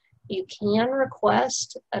subject, you can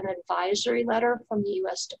request an advisory letter from the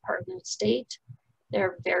U.S. Department of State There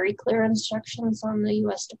are very clear instructions on the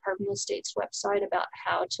U.S. Department of State's website about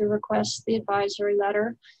how to request the advisory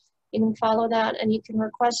letter. You can follow that, and you can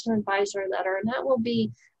request an advisory letter, and that will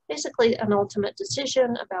be basically an ultimate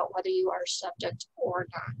decision about whether you are subject or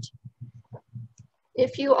not.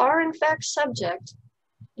 If you are in fact subject,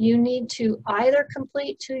 you need to either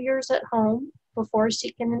complete 2 years at home before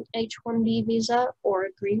seeking an H-1B visa or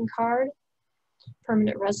a green card,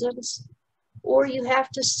 permanent residence, or you have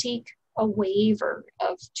to seek a waiver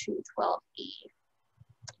of 212E.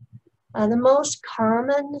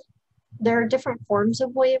 There are different forms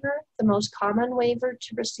of waiver. The most common waiver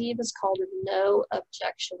to receive is called a no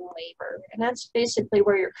objection waiver. And that's basically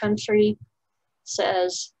where your country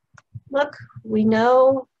says, look, we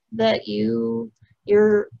know that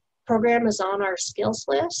your program is on our skills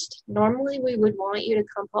list. Normally we would want you to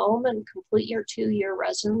come home and complete your 2-year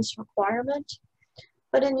residence requirement.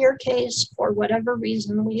 But in your case, for whatever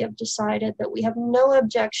reason, we have decided that we have no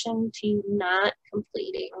objection to you not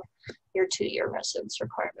completing your 2-year residence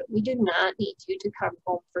requirement. We do not need you to come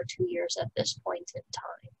home for 2 years at this point in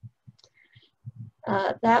time.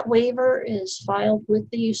 That waiver is filed with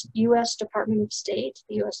the U.S. Department of State.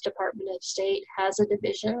 The U.S. Department of State has a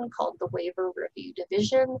division called the Waiver Review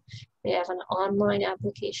Division. They have an online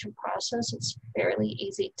application process. It's fairly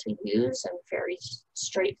easy to use and very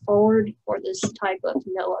straightforward for this type of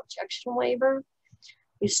no objection waiver.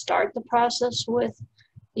 You start the process with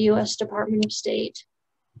the U.S. Department of State.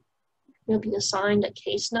 You'll be assigned a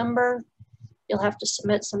case number. You'll have to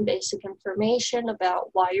submit some basic information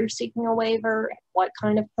about why you're seeking a waiver, what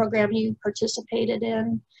kind of program you participated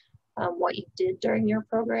in, what you did during your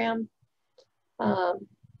program.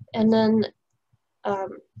 And then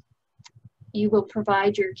you will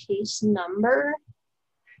provide your case number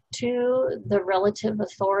to the relative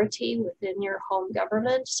authority within your home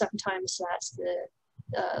government. Sometimes that's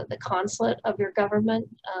the consulate of your government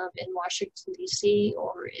in Washington, D.C.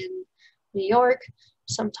 or in New York.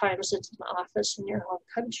 Sometimes it's an office in your home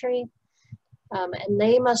country. And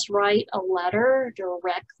they must write a letter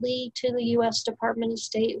directly to the U.S. Department of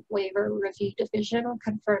State Waiver Review Division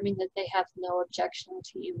confirming that they have no objection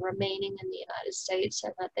to you remaining in the United States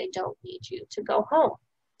and that they don't need you to go home.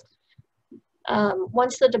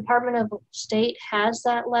 Once the Department of State has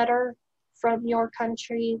that letter from your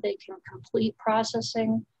country, they can complete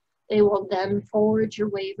processing. They will then forward your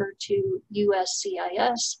waiver to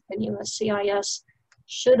USCIS, and USCIS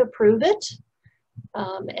should approve it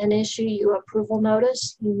and issue you approval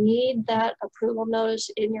notice. You need that approval notice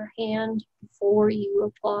in your hand before you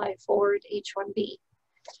apply for an H-1B.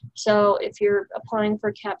 So if you're applying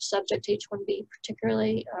for CAP subject H-1B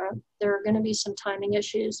particularly, there are going to be some timing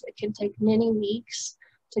issues. It can take many weeks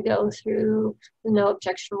to go through the no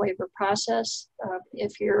objection waiver process.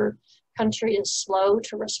 If your country is slow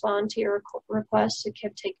to respond to your request, it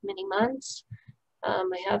can take many months. I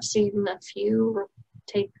have seen a few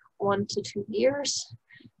take 1 to 2 years.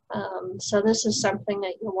 So this is something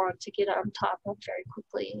that you'll want to get on top of very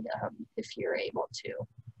quickly if you're able to.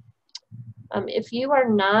 If you are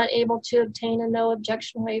not able to obtain a no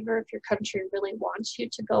objection waiver, if your country really wants you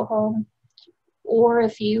to go home, or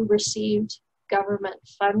if you received government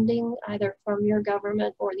funding either from your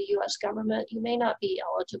government or the U.S. government, you may not be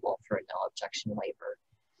eligible for a no objection waiver.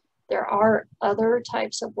 There are other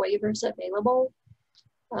types of waivers available.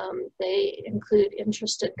 They include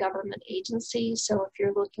interested government agencies. So if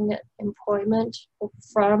you're looking at employment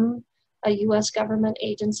from a U.S. government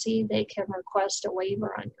agency, they can request a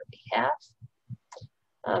waiver on your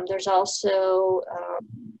behalf. There's also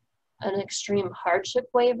an extreme hardship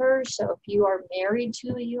waiver. So if you are married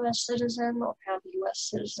to a U.S. citizen or have U.S.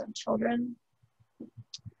 citizen children,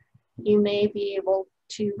 you may be able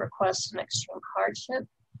to request an extreme hardship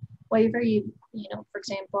waiver. You know, for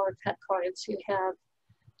example, I've had clients who have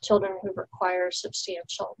children who require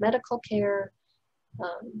substantial medical care,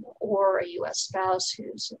 or a U.S. spouse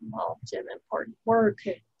who's involved in important work,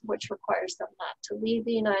 which requires them not to leave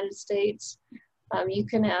the United States. You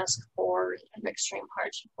can ask for an extreme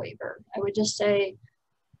hardship waiver. I would just say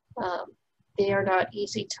they are not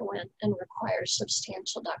easy to win and require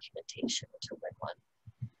substantial documentation to win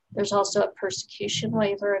one. There's also a persecution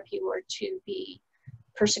waiver if you were to be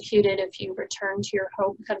persecuted if you return to your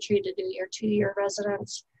home country to do your 2-year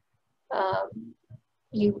residence.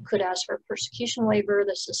 You could ask for a persecution waiver.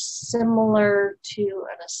 This is similar to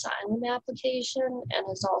an asylum application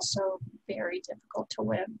and is also very difficult to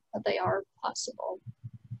win, but they are possible.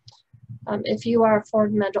 If you are a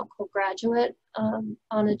foreign medical graduate on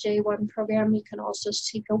a J1 program, you can also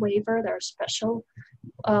seek a waiver. There are special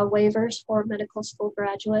waivers for medical school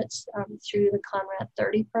graduates through the Conrad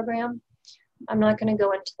 30 program. I'm not going to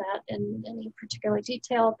go into that in any particular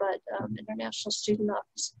detail, but International Student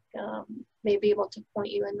Office may be able to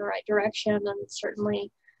point you in the right direction, and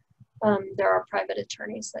certainly there are private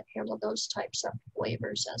attorneys that handle those types of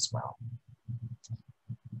waivers as well.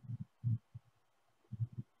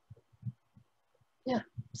 Yeah,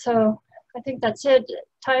 so I think that's it.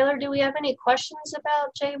 Tyler, do we have any questions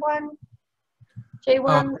about J1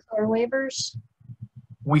 or waivers?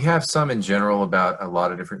 We have some in general about a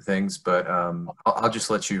lot of different things, but I'll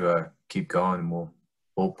just let you keep going, and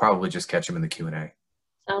we'll probably just catch them in the Q&A.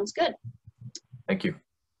 Sounds good. Thank you.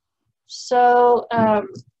 So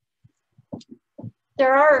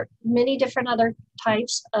there are many different other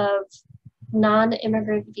types of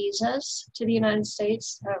non-immigrant visas to the United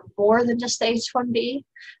States, more than just the H-1B,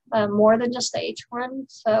 more than just the H-1,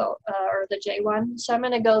 so or the J-1. So I'm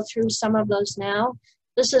going to go through some of those now.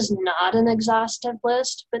 This is not an exhaustive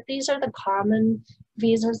list, but these are the common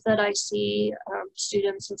visas that I see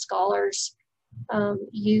students and scholars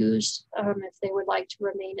use if they would like to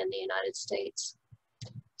remain in the United States.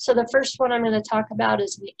 So the first one I'm going to talk about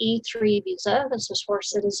is an E3 visa. This is for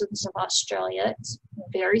citizens of Australia. It's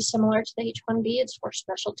very similar to the H-1B. It's for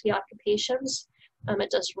specialty occupations. It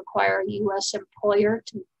does require a U.S. employer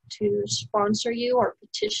to sponsor you or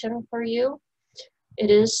petition for you. It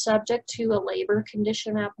is subject to a labor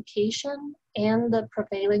condition application and the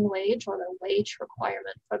prevailing wage or the wage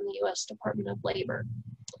requirement from the U.S. Department of Labor.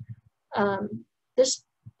 This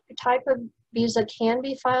type of visa can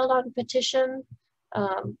be filed on petition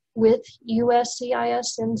with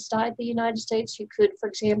USCIS inside the United States. You could, for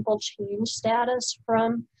example, change status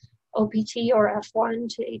from OPT or F1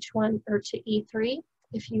 to H1 or to E3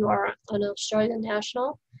 if you are an Australian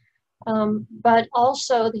national. But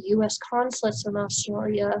also the U.S. consulates in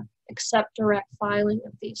Australia accept direct filing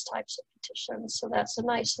of these types of petitions. So that's a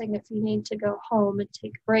nice thing if you need to go home and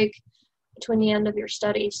take a break between the end of your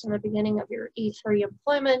studies and the beginning of your E3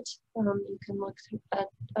 employment. You can look at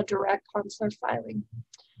a direct consular filing.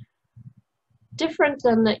 Different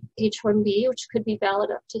than the H-1B, which could be valid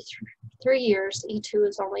up to 3 years, E2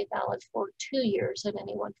 is only valid for 2 years at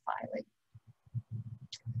any one filing.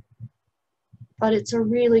 But it's a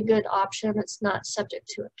really good option. It's not subject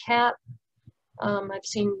to a cap. I've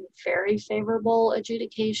seen very favorable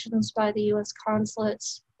adjudications by the U.S.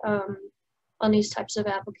 consulates on these types of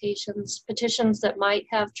applications. Petitions that might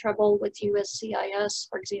have trouble with USCIS,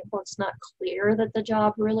 for example, it's not clear that the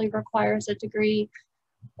job really requires a degree,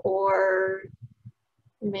 or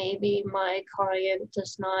maybe my client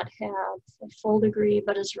does not have a full degree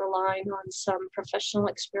but is relying on some professional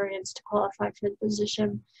experience to qualify for the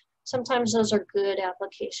position. Sometimes those are good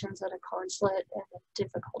applications at a consulate and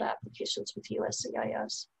difficult applications with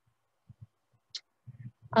USCIS.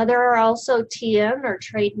 There are also TN or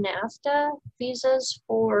trade NAFTA visas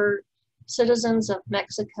for citizens of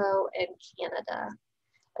Mexico and Canada.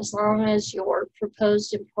 As long as your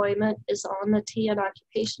proposed employment is on the TN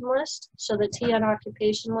occupation list. So the TN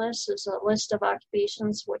occupation list is a list of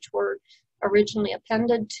occupations which were originally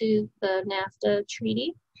appended to the NAFTA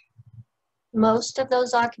treaty. Most of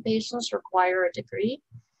those occupations require a degree.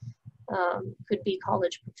 Could be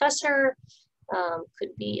college professor,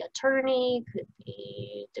 could be attorney, could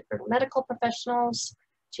be different medical professionals,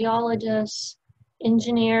 geologists,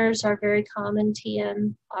 engineers are very common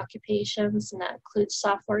TN occupations, and that includes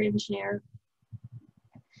software engineer.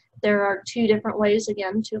 There are 2 different ways,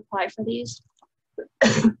 again, to apply for these.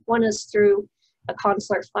 One is through a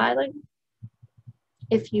consular filing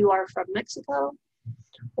if you are from Mexico,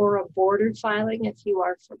 or a bordered filing if you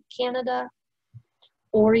are from Canada,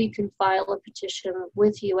 or you can file a petition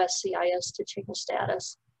with USCIS to change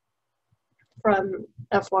status from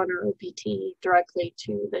F1 or OPT directly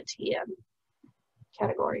to the TN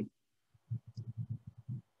category.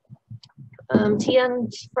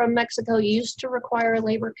 TN from Mexico used to require a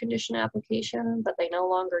labor condition application, but they no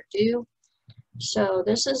longer do. So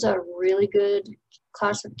this is a really good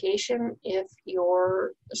classification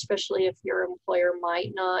especially if your employer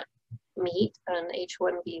might not meet an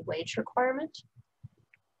H-1B wage requirement.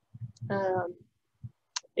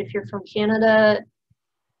 If you're from Canada,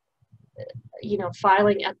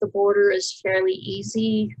 filing at the border is fairly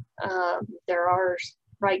easy. There are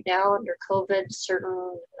right now under COVID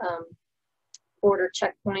certain border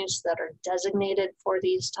checkpoints that are designated for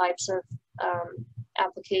these types of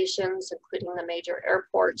applications, including the major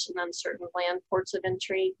airports and then certain land ports of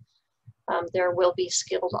entry. There will be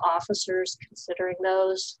skilled officers considering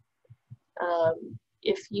those.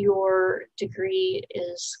 If your degree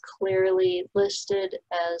is clearly listed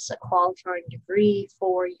as a qualifying degree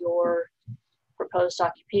for your proposed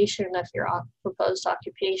occupation, if your proposed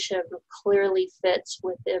occupation clearly fits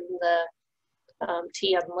within the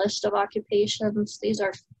TN list of occupations. These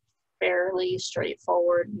are fairly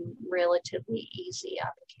straightforward and relatively easy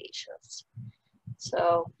applications.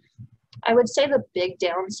 So I would say the big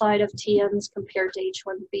downside of TNs compared to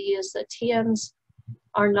H-1B is that TNs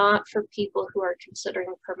are not for people who are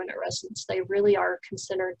considering permanent residence. They really are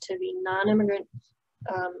considered to be non-immigrant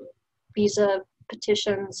visa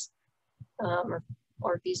petitions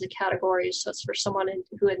or visa categories. So it's for someone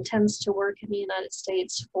who intends to work in the United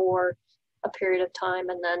States for a period of time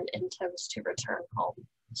and then intends to return home.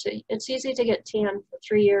 So it's easy to get TN for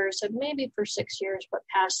 3 years and maybe for 6 years, but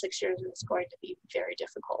past 6 years it's going to be very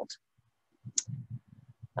difficult.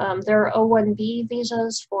 There are O-1B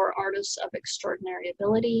visas for artists of extraordinary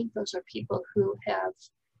ability. Those are people who have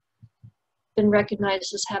been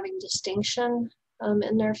recognized as having distinction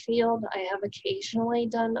in their field. I have occasionally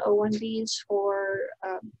done O-1Bs for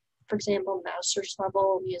example, master's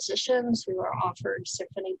level musicians who are offered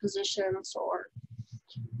symphony positions or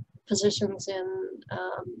positions in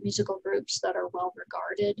musical groups that are well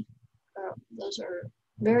regarded. Those are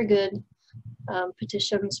very good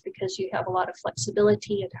petitions because you have a lot of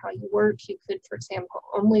flexibility in how you work. You could, for example,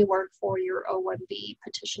 only work for your O-1B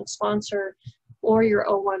petition sponsor, or your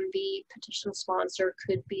O-1B petition sponsor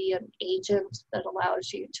could be an agent that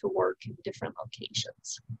allows you to work in different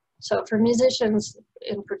locations. So for musicians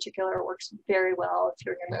in particular, it works very well if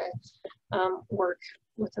you're going to work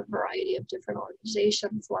with a variety of different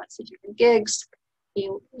organizations, lots of different gigs.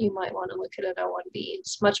 You might want to look at an O-1B.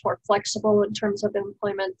 It's much more flexible in terms of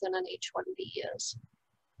employment than an H-1B is.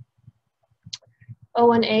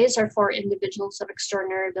 O-1As are for individuals of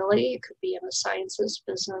extraordinary ability. It could be in the sciences,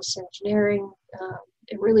 business, engineering.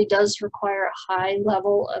 It really does require a high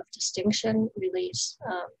level of distinction, really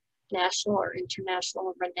national or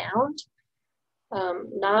international renowned.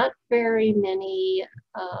 Not very many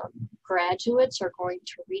graduates are going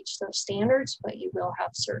to reach those standards, but you will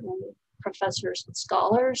have certain professors and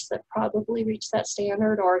scholars that probably reach that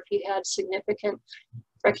standard, or if you had significant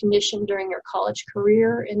recognition during your college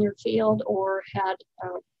career in your field or had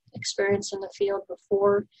experience in the field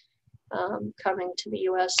before coming to the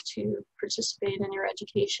U.S. to participate in your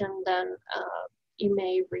education, then you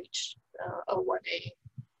may reach O-1A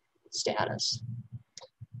status.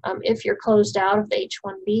 If you're closed out of the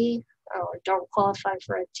H-1B or don't qualify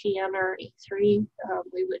for a TN or E3,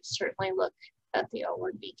 we would certainly look at the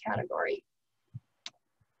O-1B category.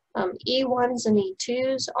 E1s and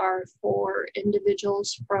E2s are for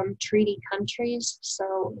individuals from treaty countries.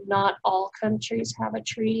 So not all countries have a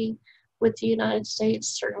treaty with the United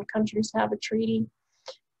States. Certain countries have a treaty.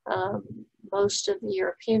 Most of the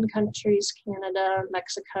European countries, Canada,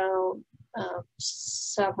 Mexico,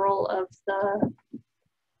 several of the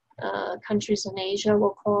countries in Asia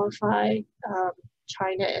will qualify.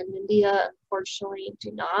 China and India, unfortunately,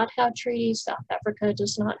 do not have treaties. South Africa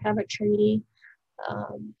does not have a treaty.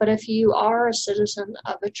 But if you are a citizen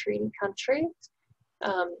of a treaty country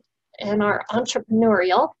and are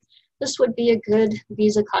entrepreneurial, this would be a good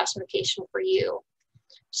visa classification for you.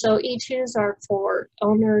 So E2s are for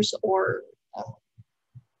owners or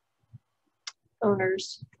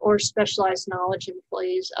specialized knowledge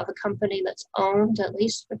employees of a company that's owned at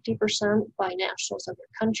least 50% by nationals of their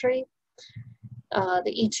country.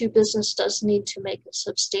 The E2 business does need to make a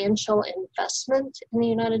substantial investment in the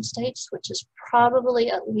United States, which is probably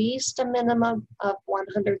at least a minimum of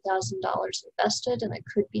 $100,000 invested, and it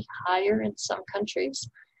could be higher in some countries.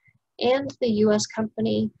 And the U.S.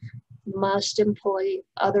 company must employ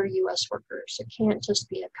other U.S. workers. It can't just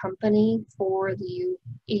be a company for the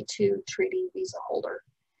E2 treaty visa holder.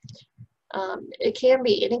 It can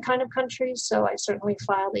be any kind of country, so I certainly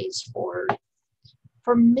file these for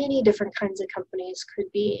many different kinds of companies.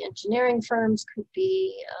 Could be engineering firms, could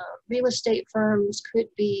be real estate firms, could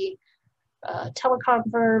be telecom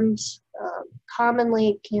firms.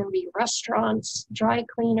 Commonly can be restaurants, dry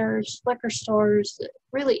cleaners, liquor stores,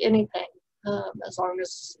 really anything, as long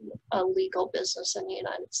as a legal business in the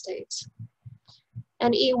United States.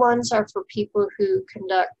 And E1s are for people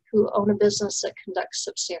who own a business that conducts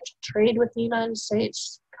substantial trade with the United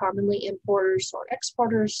States, commonly importers or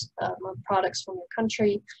exporters of products from your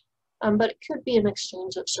country, but it could be an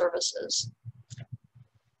exchange of services.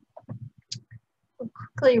 We're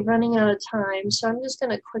quickly running out of time, so I'm just going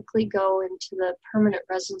to quickly go into the permanent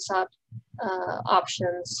residence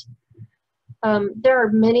options. There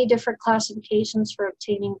are many different classifications for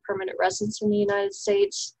obtaining permanent residence in the United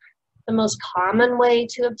States. The most common way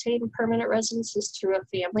to obtain permanent residence is through a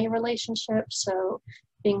family relationship, so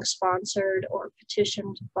being sponsored or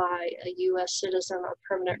petitioned by a U.S. citizen or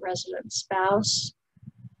permanent resident spouse,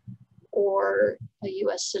 or a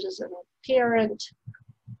U.S. citizen parent,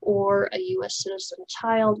 or a U.S. citizen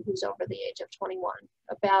child who's over the age of 21.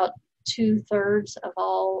 About 2/3 of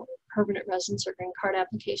all permanent residence or green card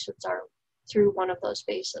applications are through one of those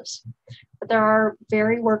bases. But there are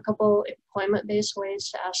very workable employment-based ways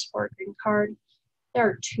to ask for a green card. There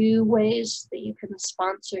are 2 ways that you can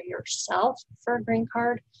sponsor yourself for a green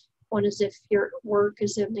card. One is if your work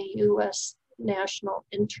is in the U.S. national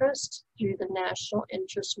interest through the National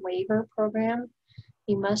Interest Waiver Program.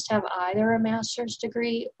 You must have either a master's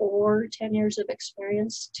degree or 10 years of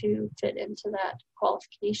experience to fit into that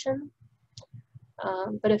qualification.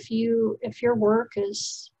 But if your work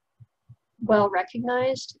is well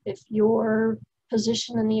recognized, if your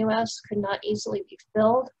position in the U.S. could not easily be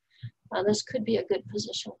filled, this could be a good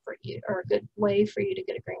position for you, or a good way for you to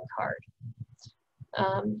get a green card.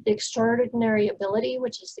 The extraordinary ability,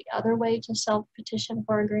 which is the other way to self-petition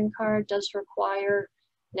for a green card, does require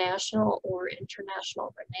national or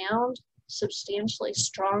international renowned, substantially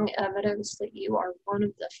strong evidence that you are one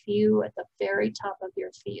of the few at the very top of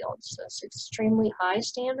your field. So it's extremely high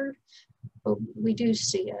standard, but we do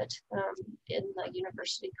see it in the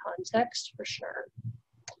university context for sure.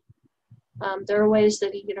 There are ways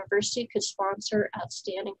that a university could sponsor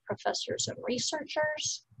outstanding professors and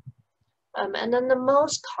researchers. And then the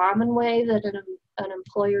most common way that an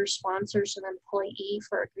employer sponsors an employee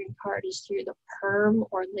for a green card is through the PERM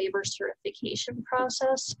or labor certification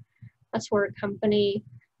process. That's where a company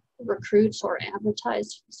recruits or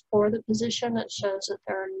advertises for the position. It shows that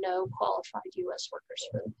there are no qualified U.S. workers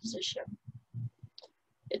for the position.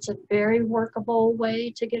 It's a very workable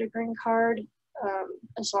way to get a green card,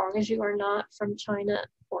 as long as you are not from China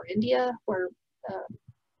or India, where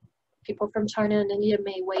people from China and India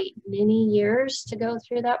may wait many years to go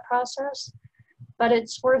through that process, but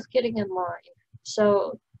it's worth getting in line.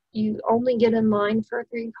 So you only get in line for a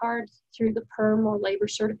green card through the PERM or labor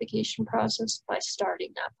certification process by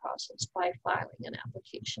starting that process, by filing an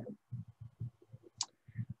application.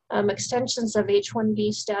 Extensions of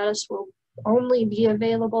H-1B status will only be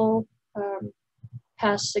available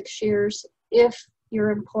past 6 years if your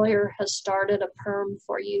employer has started a PERM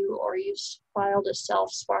for you, or you've filed a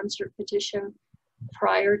self-sponsored petition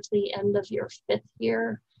prior to the end of your 5th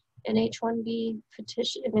year in H-1B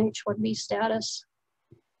petition, in H-1B status.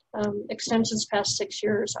 Extensions past 6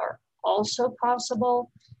 years are also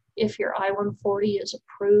possible if your I-140 is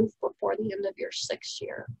approved before the end of your 6th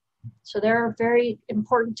year. So there are very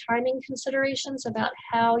important timing considerations about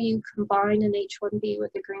how you combine an H-1B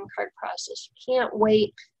with the green card process. You can't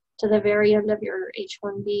wait to the very end of your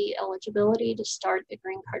H-1B eligibility to start the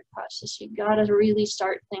green card process. You gotta really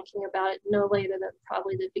start thinking about it no later than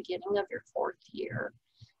probably the beginning of your 4th year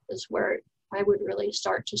is where I would really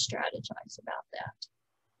start to strategize about that.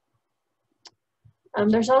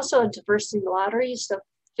 There's also a diversity lottery, so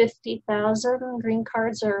 50,000 green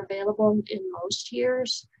cards are available in most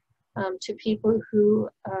years to people who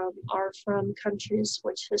are from countries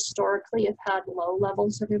which historically have had low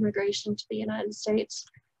levels of immigration to the United States.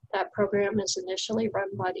 That program is initially run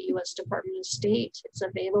by the U.S. Department of State. It's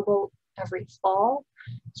available every fall,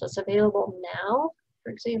 so it's available now,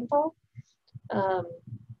 for example. The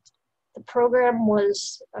program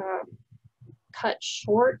was cut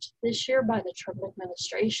short this year by the Trump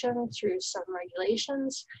administration through some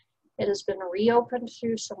regulations. It has been reopened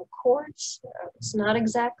through some courts. It's not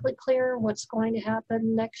exactly clear what's going to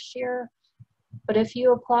happen next year, but if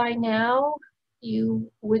you apply now, you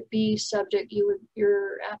would be subject,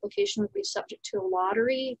 your application would be subject to a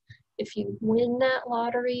lottery. If you win that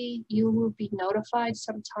lottery, you will be notified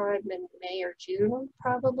sometime in May or June,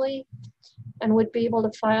 probably, and would be able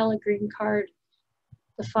to file a green card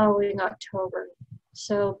the following October.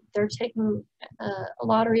 So they're taking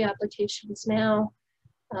lottery applications now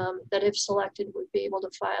that if selected would be able to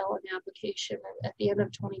file an application at the end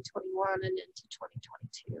of 2021 and into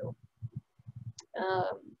 2022.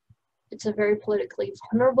 It's a very politically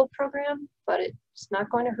vulnerable program, but it's not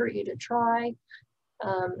going to hurt you to try.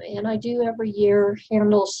 And I do every year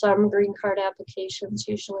handle some green card applications,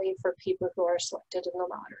 usually for people who are selected in the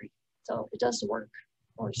lottery. So it does work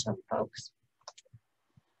for some folks.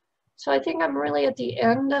 So I think I'm really at the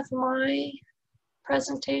end of my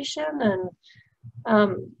presentation, and I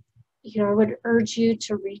would urge you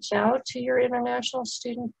to reach out to your International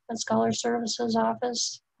Student and Scholar Services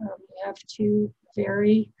office. We have 2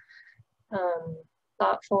 very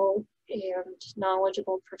thoughtful and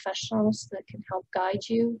knowledgeable professionals that can help guide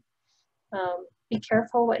you. Be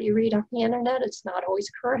careful what you read on the internet. It's not always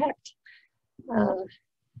correct.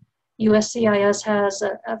 USCIS has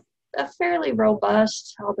a fairly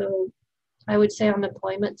robust, although I would say on the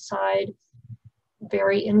employment side,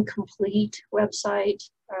 very incomplete website.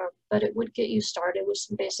 but it would get you started with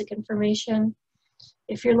some basic information.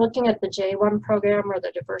 If you're looking at the J1 program or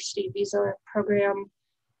the diversity visa program,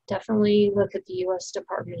 definitely look at the U.S.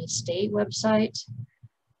 Department of State website.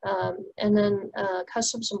 And then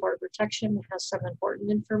Customs and Border Protection has some important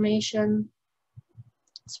information,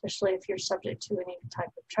 especially if you're subject to any type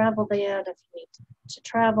of travel ban, if you need to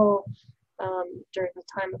travel during the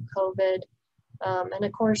time of COVID. And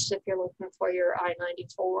of course, if you're looking for your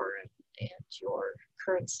I-94 and your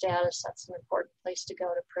current status, that's an important place to go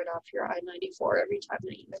to print off your I-94 every time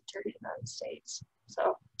that you enter the United States.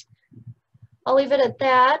 So I'll leave it at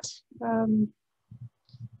that.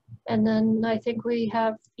 And then I think we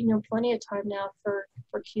have, plenty of time now for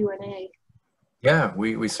Q&A. Yeah,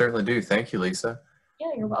 we certainly do. Thank you, Lisa. Yeah,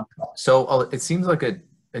 you're welcome. So it seems like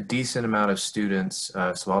a decent amount of students,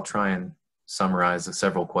 so I'll try and summarize the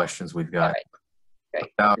several questions we've got. Great.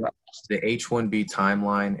 About the H-1B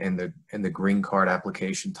timeline and the green card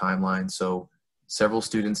application timeline. So several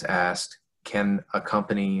students asked, can a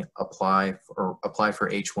company apply for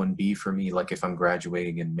H-1B for me, like if I'm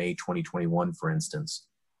graduating in May 2021, for instance?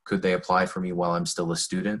 Could they apply for me while I'm still a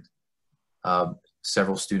student?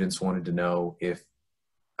 Several students wanted to know if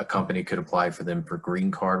a company could apply for them for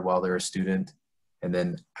green card while they're a student. And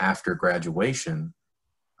then after graduation,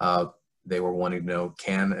 they were wanting to know,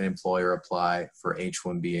 can an employer apply for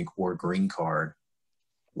H-1B or green card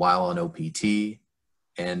while on OPT?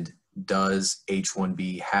 And does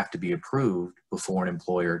H-1B have to be approved before an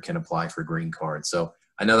employer can apply for green card? So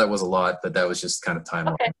I know that was a lot, but that was just kind of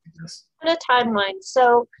timeline. Okay. A timeline.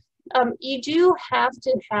 So you do have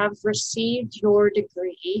to have received your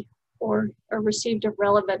degree or received a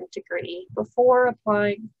relevant degree before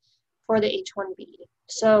applying for the H-1B.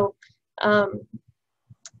 So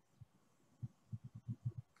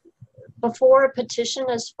before a petition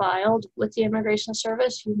is filed with the Immigration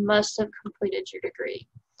Service, you must have completed your degree.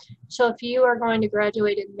 So if you are going to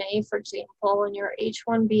graduate in May, for example, and your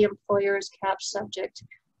H-1B employer is CAP subject,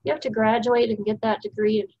 you have to graduate and get that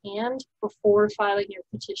degree in hand before filing your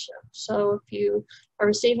petition. So if you are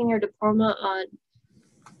receiving your diploma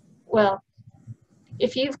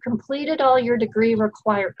if you've completed all your degree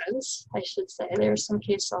requirements, I should say, there's some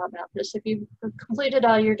case law about this. If you've completed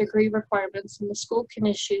all your degree requirements, and the school can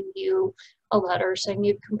issue you a letter saying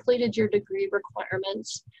you've completed your degree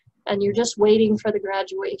requirements and you're just waiting for the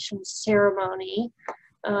graduation ceremony.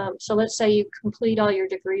 So let's say you complete all your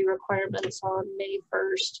degree requirements on May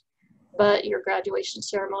 1st, but your graduation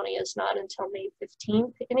ceremony is not until May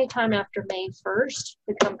 15th. Anytime after May 1st,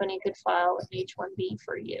 the company could file an H-1B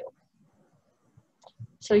for you.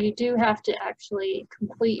 So you do have to actually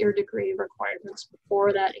complete your degree requirements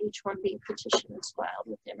before that H-1B petition is filed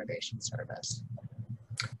with the Immigration Service.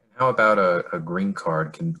 How about a green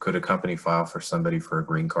card? Could a company file for somebody for a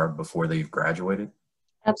green card before they've graduated?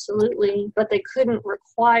 Absolutely, but they couldn't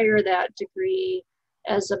require that degree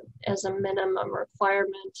as a minimum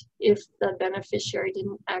requirement if the beneficiary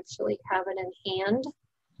didn't actually have it in hand.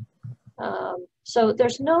 So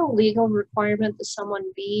there's no legal requirement that someone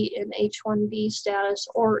be in H-1B status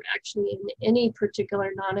or actually in any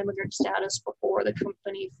particular non-immigrant status before the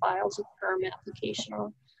company files a perm application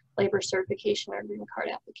or labor certification or green card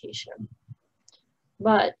application.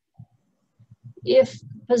 But if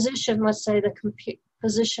position, let's say the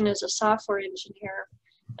position is a software engineer,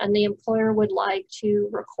 and the employer would like to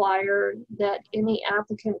require that any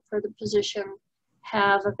applicant for the position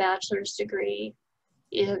have a bachelor's degree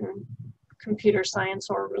in computer science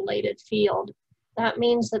or related field, that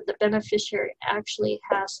means that the beneficiary actually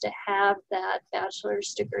has to have that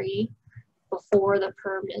bachelor's degree before the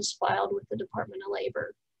perm is filed with the Department of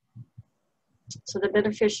Labor. So the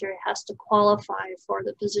beneficiary has to qualify for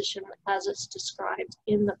the position as it's described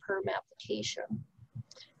in the perm application.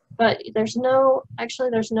 But there's no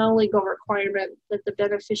legal requirement that the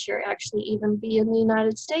beneficiary actually even be in the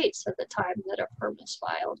United States at the time that a perm is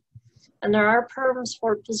filed. And there are perms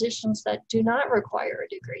for positions that do not require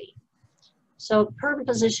a degree. So perm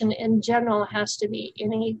position in general has to be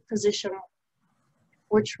any position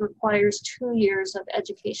which requires 2 years of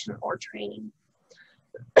education or training.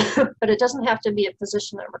 But it doesn't have to be a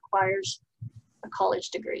position that requires a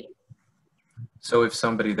college degree. So if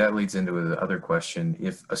somebody, that leads into the other question,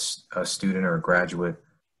 if a student or a graduate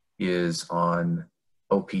is on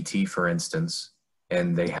OPT, for instance,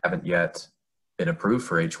 and they haven't yet been approved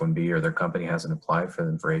for H-1B or their company hasn't applied for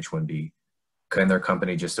them for H-1B, can their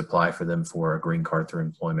company just apply for them for a green card through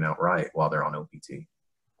employment outright while they're on OPT?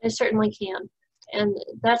 They certainly can. And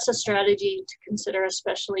that's a strategy to consider,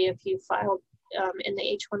 especially if you filed in the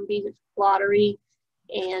H-1B lottery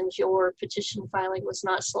and your petition filing was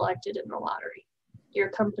not selected in the lottery. your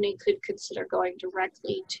company could consider going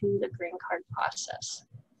directly to the green card process.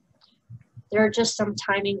 There are just some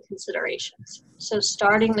timing considerations. So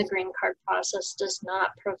starting the green card process does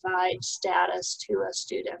not provide status to a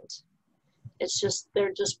student. It's just,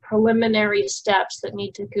 they're just preliminary steps that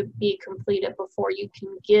need to be completed before you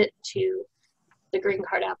can get to the green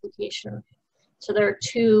card application. So there are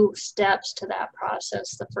 2 steps to that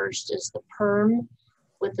process. The first is the PERM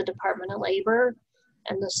with the Department of Labor,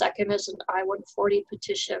 and the second is an I-140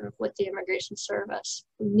 petition with the Immigration Service.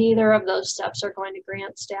 Neither of those steps are going to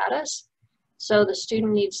grant status. So the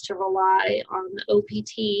student needs to rely on the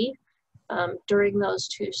OPT during those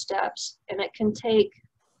 2 steps, and it can take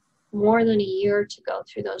more than a year to go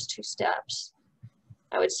through those 2 steps.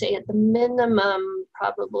 I would say at the minimum,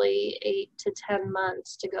 probably 8 to 10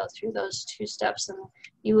 months to go through those 2 steps, and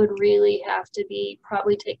you would really have to be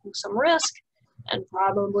probably taking some risk, and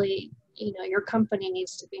probably, you know, your company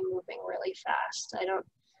needs to be moving really fast.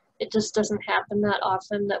 It just doesn't happen that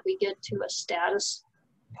often that we get to a status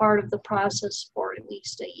part of the process for at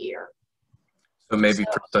least a year. So maybe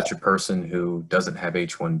for such a person who doesn't have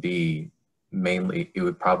H-1B, mainly it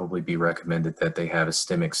would probably be recommended that they have a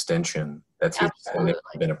STEM extension that's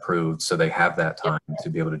been approved, so they have that time to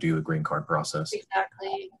be able to do the green card process.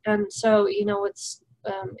 Exactly. And so, you know, it's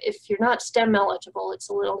if you're not STEM eligible, it's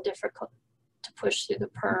a little difficult to push through the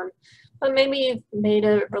PERM. But maybe you've made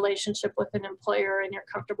a relationship with an employer and you're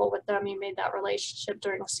comfortable with them. You made that relationship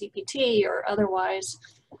during CPT or otherwise.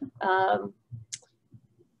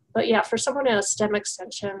 But yeah, for someone in a STEM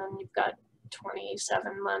extension and you've got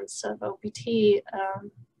 27 months of OPT,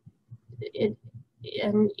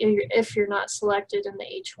 and if you're not selected in the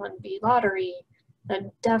H-1B lottery,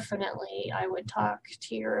 then definitely I would talk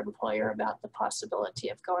to your employer about the possibility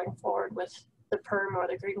of going forward with the PERM or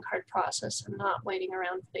the green card process and not waiting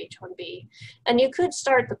around for the H-1B. And you could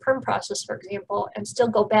start the PERM process, for example, and still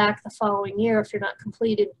go back the following year if you're not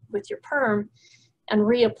completed with your PERM and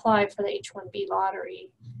reapply for the H-1B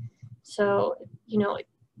lottery. So, you know,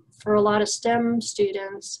 for a lot of STEM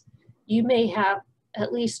students, you may have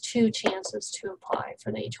at least 2 chances to apply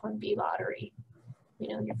for the H-1B lottery.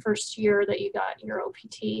 You know, your first year that you got your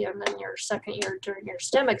OPT, and then your second year during your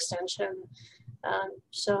STEM extension.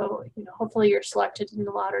 So, you know, hopefully you're selected in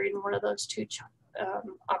the lottery in one of those 2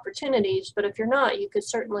 opportunities. But if you're not, you could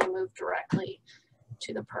certainly move directly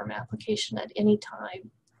to the PERM application at any time.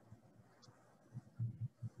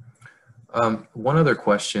 One other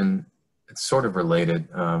question, it's sort of related,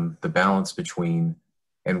 the balance between,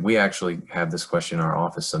 and we actually have this question in our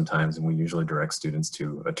office sometimes, and we usually direct students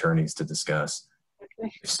to attorneys to discuss.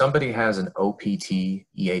 Okay. If somebody has an OPT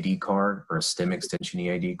EAD card or a STEM extension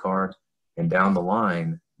EAD card, and down the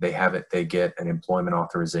line, they get an employment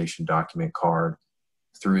authorization document card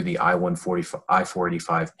through the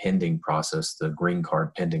I-485 pending process, the green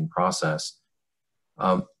card pending process.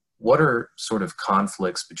 What are sort of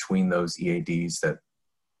conflicts between those EADs that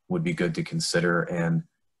would be good to consider? And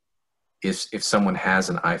if someone has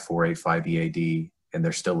an I-485 EAD and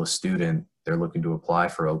they're still a student, they're looking to apply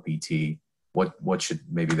for OPT, what should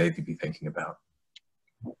maybe they be thinking about?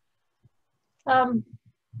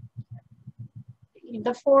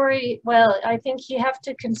 Well, I think you have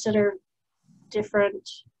to consider different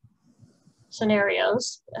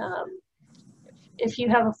scenarios. If you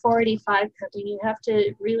have a 485 pending, you have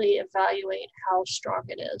to really evaluate how strong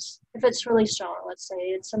it is. If it's really strong, let's say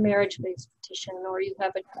it's a marriage-based petition, or you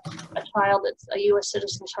have a child that's a U.S.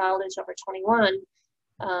 citizen child who's over 21,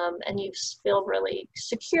 and you feel really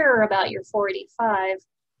secure about your 485,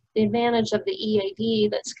 the advantage of the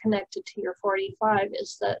EAD that's connected to your 485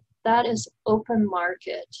 is that is open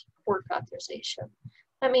market work authorization.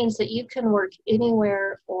 That means that you can work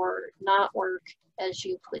anywhere or not work as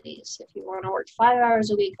you please. If you want to work 5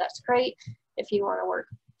 hours a week, that's great. If you want to work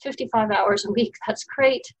 55 hours a week, that's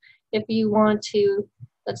great. If you want to,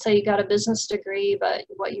 let's say you got a business degree, but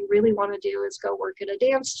what you really want to do is go work at a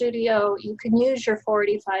dance studio, you can use your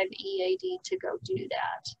 485 EAD to go do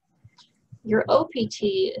that. Your OPT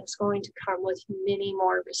is going to come with many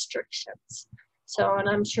more restrictions. So, and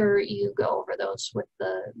I'm sure you go over those with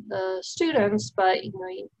the students, but you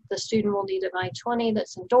know, the student will need an I-20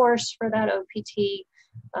 that's endorsed for that OPT.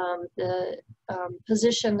 The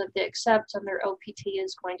position that they accept under OPT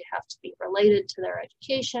is going to have to be related to their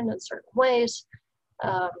education in certain ways.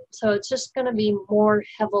 So it's just going to be more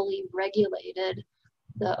heavily regulated,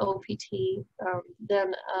 the OPT, than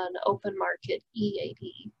an open market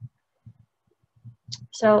EAD.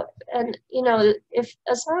 So, and you know,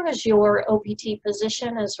 as long as your OPT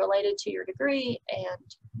position is related to your degree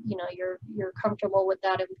and you know you're comfortable with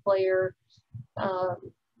that employer,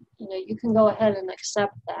 you know, you can go ahead and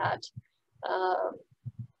accept that.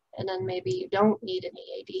 and then maybe you don't need an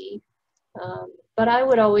EAD. But I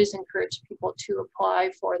would always encourage people to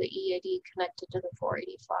apply for the EAD connected to the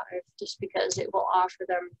 485, just because it will offer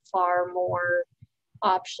them far more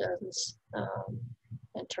options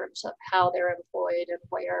in terms of how they're employed and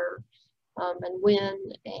where and when,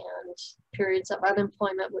 and periods of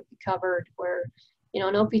unemployment would be covered, where, you know,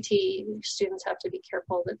 in OPT, students have to be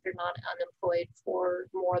careful that they're not unemployed for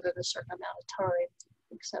more than a certain amount of time,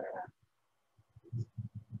 etc.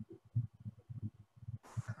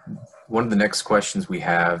 One of the next questions we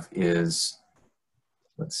have is,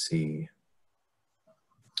 let's see.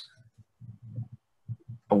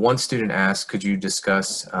 One student asked, could you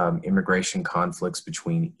discuss immigration conflicts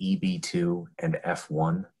between EB2 and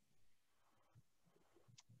F1?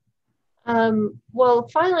 Well,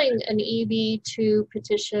 filing an EB2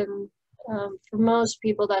 petition, for most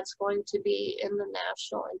people, that's going to be in the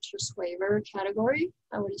national interest waiver category,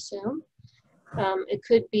 I would assume. It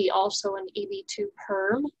could be also an EB2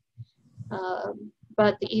 perm,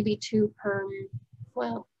 but the EB2 perm,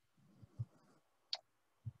 well,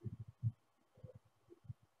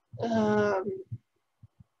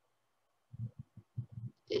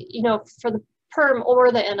 you know, for the perm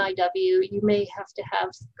or the NIW, you may have to have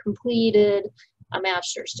completed a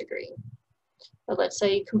master's degree. But let's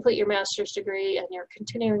say you complete your master's degree and you're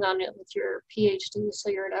continuing on it with your PhD, so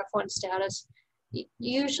you're at F1 status.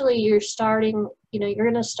 Usually you're starting, you know, you're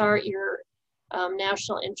going to start your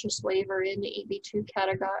national interest waiver in the EB2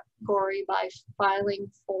 category by filing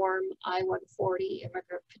Form I-140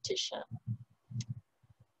 immigrant petition.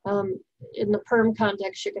 In the perm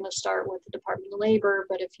context, you're going to start with the Department of Labor,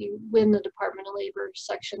 but if you win the Department of Labor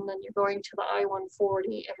section, then you're going to the I-140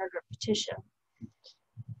 immigrant petition.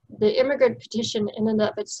 The immigrant petition in and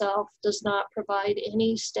of itself does not provide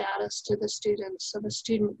any status to the student, so the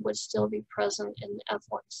student would still be present in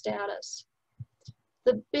F1 status.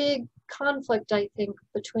 The big conflict, I think,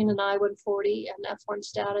 between an I-140 and F1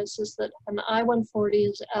 status is that an I-140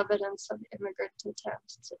 is evidence of immigrant intent.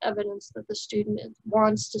 It's evidence that the student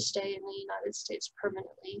wants to stay in the United States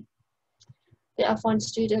permanently. The F1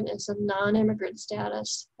 student is a non-immigrant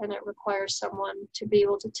status, and it requires someone to be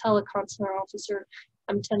able to tell a consular officer,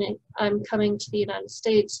 I'm coming to the United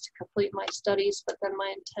States to complete my studies, but then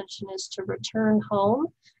my intention is to return home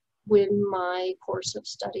when my course of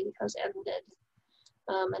study has ended.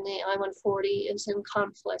 And the I-140 is in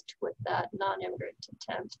conflict with that non-immigrant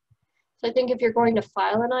intent. So I think if you're going to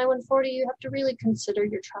file an I-140, you have to really consider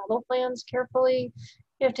your travel plans carefully.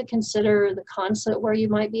 You have to consider the consulate where you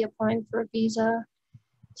might be applying for a visa.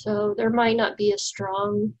 So there might not be a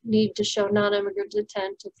strong need to show non-immigrant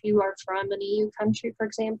intent if you are from an EU country, for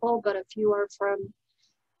example, but if you are from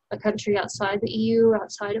a country outside the EU,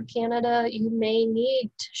 outside of Canada, you may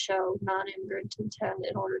need to show non-immigrant intent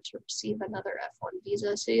in order to receive another F1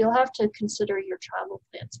 visa. So you'll have to consider your travel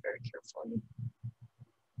plans very carefully.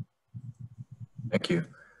 Thank you.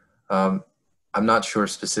 I'm not sure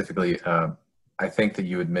specifically. I think that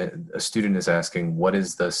you admit a student is asking, what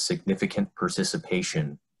is the significant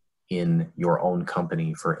participation in your own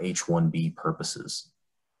company for H-1B purposes?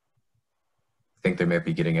 I think they might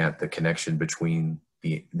be getting at the connection between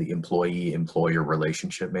the employee-employer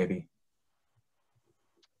relationship, maybe?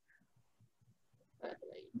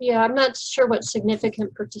 Yeah, I'm not sure what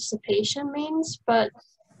significant participation means, but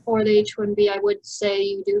for the H-1B, I would say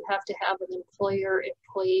you do have to have an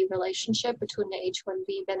employer-employee relationship between the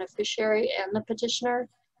H-1B beneficiary and the petitioner.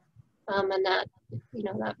 And that, you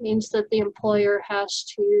know, that means that the employer has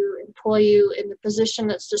to employ you in the position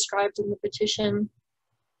that's described in the petition,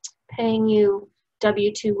 paying you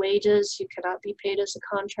W-2 wages. You cannot be paid as a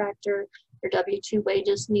contractor. Your W-2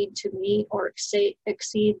 wages need to meet or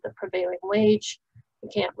exceed the prevailing wage. You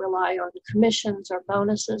can't rely on commissions or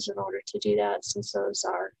bonuses in order to do that, since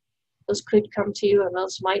those could come to you and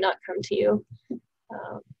those might not come to you.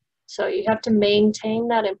 So you have to maintain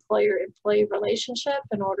that employer-employee relationship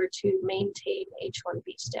in order to maintain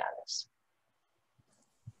H-1B status.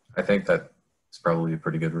 I think that's probably a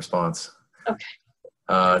pretty good response. Okay.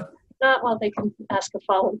 Not, well, they can ask a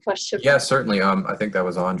follow-up question. Yeah, certainly. I think that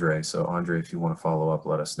was Andre. So Andre, if you want to follow up,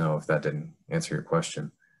 let us know if that didn't answer your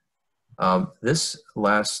question. This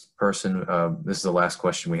last person, this is the last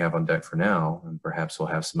question we have on deck for now, and perhaps we'll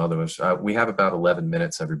have some other ones. We have about 11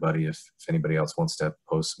 minutes, everybody, if anybody else wants to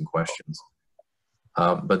pose some questions.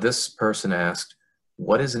 But this person asked,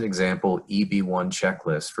 what is an example EB1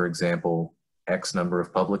 checklist? For example, X number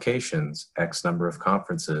of publications, X number of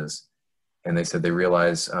conferences. And they said they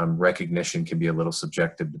realize recognition can be a little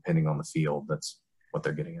subjective depending on the field. That's what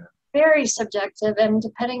they're getting at. very subjective and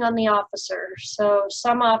depending on the officer. So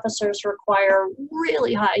some officers require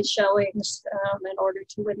really high showings in order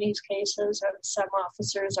to win these cases, and some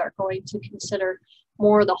officers are going to consider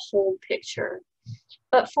more the whole picture.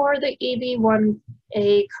 But for the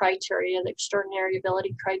EB1A criteria, the extraordinary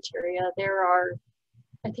ability criteria, there are,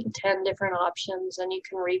 I think, 10 different options, and you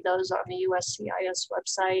can read those on the USCIS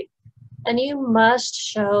website. And you must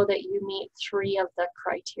show that you meet 3 of the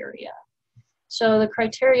criteria. So the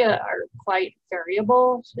criteria are quite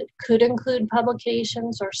variable. It could include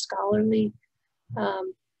publications or scholarly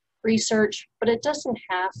research, but it doesn't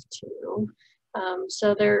have to.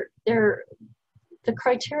 So the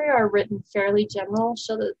criteria are written fairly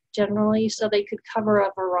so they could cover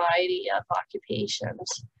a variety of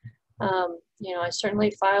occupations. You know, I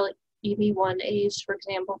certainly file EB1As, for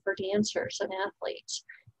example, for dancers and athletes.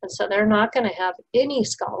 And so they're not going to have any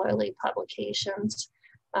scholarly publications,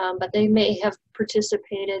 but they may have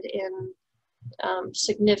participated in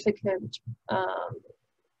significant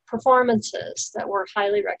performances that were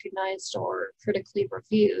highly recognized or critically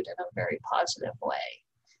reviewed in a very positive way.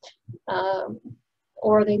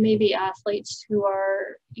 Or they may be athletes who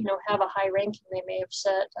are, you know, have a high ranking. They may have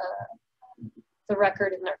set the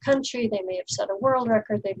record in their country. They may have set a world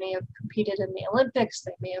record. They may have competed in the Olympics.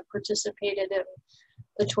 They may have participated in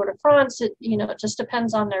the Tour de France. It, you know, it just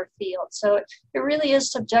depends on their field. So it really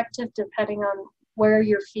is subjective depending on where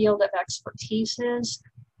your field of expertise is.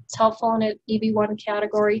 It's helpful in an EB1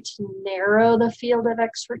 category to narrow the field of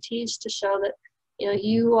expertise to show that, you know,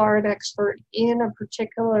 you are an expert in a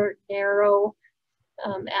particular narrow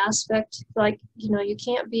aspect. Like, you know, you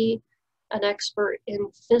can't be an expert in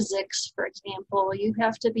physics, for example. You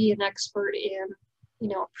have to be an expert in, you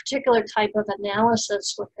know, a particular type of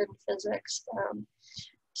analysis within physics.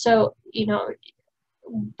 So, you know,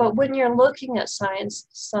 but when you're looking at the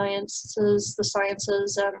sciences,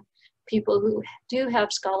 and people who do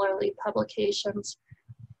have scholarly publications,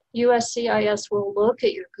 USCIS will look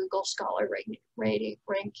at your Google Scholar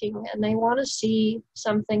ranking, and they want to see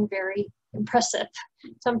something very impressive,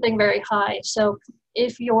 something very high. So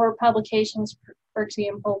if your publications, for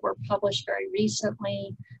example, were published very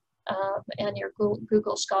recently, and your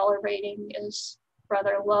Google Scholar rating is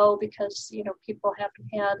rather low because, you know, people haven't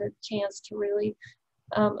had a chance to really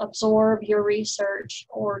absorb your research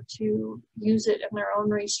or to use it in their own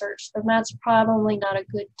research, then that's probably not a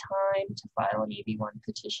good time to file an EB1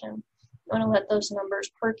 petition. You want to let those numbers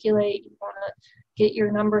percolate. You want to get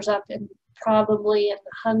your numbers up in probably in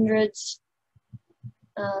the hundreds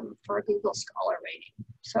for a Google Scholar rating.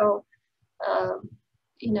 So,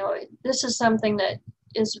 you know, this is something that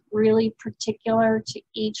is really particular to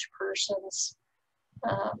each person's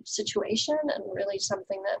situation, and really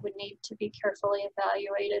something that would need to be carefully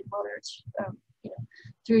evaluated, whether it's you know,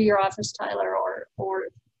 through your office, Tyler, or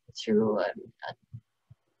through an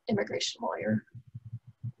immigration lawyer.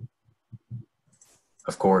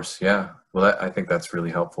 Of course, yeah. Well, I think that's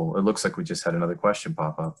really helpful. It looks like we just had another question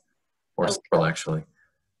pop up, or Okay. several actually.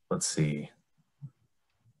 Let's see.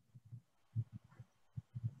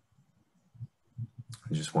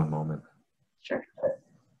 Just one moment. Sure.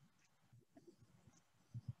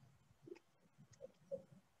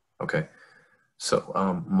 Okay, so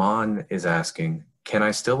Mon is asking, can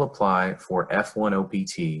I still apply for F1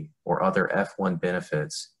 OPT or other F1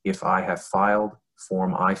 benefits if I have filed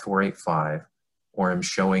Form I-485 or am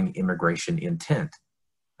showing immigration intent,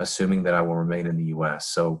 assuming that I will remain in the US?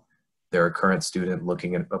 So they're a current student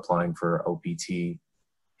looking at applying for OPT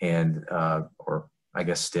and, or I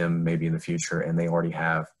guess STEM maybe in the future, and they already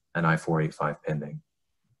have an I-485 pending.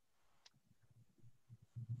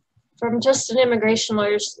 From just an immigration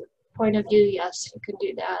lawyer's point of view, yes, you can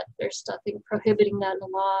do that. There's nothing prohibiting that in the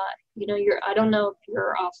law. You know, I don't know if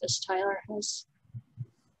your office, Tyler, has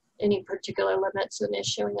any particular limits in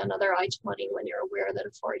issuing another I-20 when you're aware that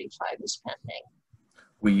a 485 is pending.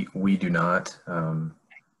 We do not.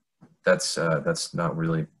 That's not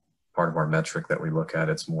really part of our metric that we look at.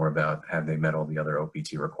 It's more about have they met all the other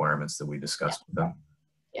OPT requirements that we discussed with them.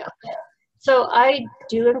 Yeah. So I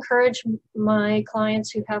do encourage my clients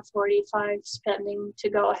who have 485s pending to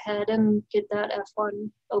go ahead and get that F1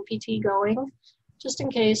 OPT going, just in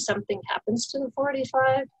case something happens to the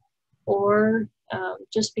 485, or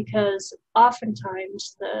just because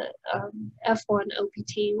oftentimes the F1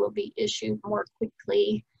 OPT will be issued more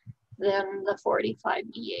quickly than the 485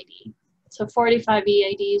 EAD. So 485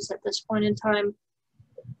 EADs at this point in time,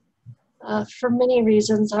 for many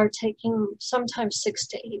reasons, are taking sometimes 6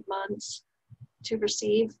 to 8 months to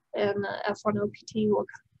receive, and the F1 OPT will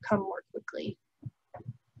come more quickly.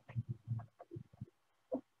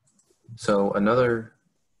 So another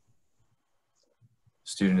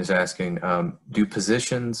student is asking, do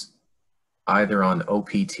positions either on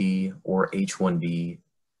OPT or H-1B,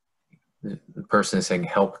 the person is saying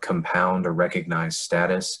help compound or recognize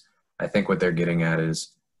status? I think what they're getting at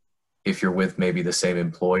is if you're with maybe the same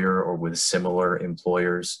employer or with similar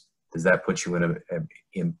employers, does that put you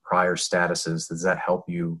in prior statuses? Does that help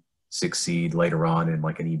you succeed later on in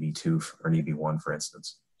like an EB2 or an EB1, for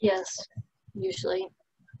instance? Yes, usually.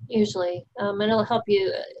 And it'll help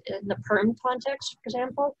you in the perm context, for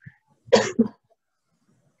example,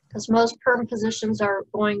 because most perm positions are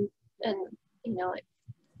going, and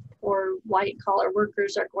for white collar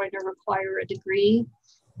workers are going to require a degree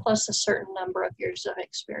plus a certain number of years of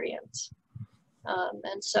experience.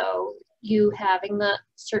 And so you having that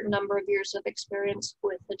certain number of years of experience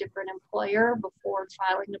with a different employer before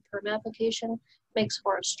filing the perm application makes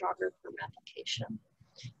for a stronger perm application.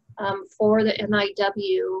 For the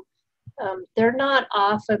NIW, they're not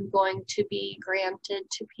often going to be granted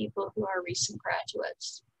to people who are recent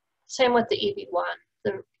graduates. Same with the EB1.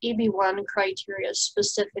 The EB1 criteria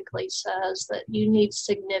specifically says that you need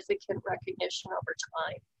significant recognition over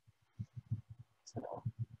time.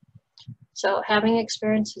 So having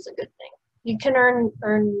experience is a good thing. You can earn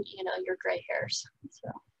your gray hairs. So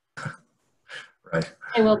right.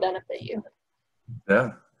 It will benefit you.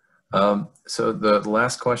 Yeah. So the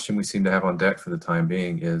last question we seem to have on deck for the time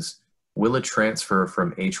being is, will a transfer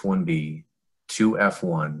from H-1B to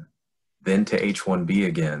F-1, then to H-1B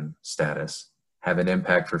again status have an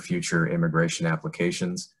impact for future immigration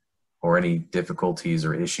applications or any difficulties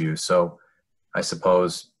or issues? So I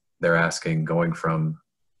suppose they're asking, going from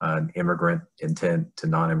an immigrant intent to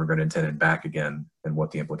non-immigrant intent and back again, and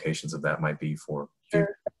what the implications of that might be for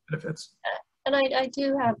future benefits. And I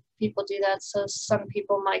do have people do that. So some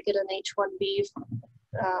people might get an H-1B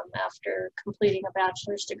after completing a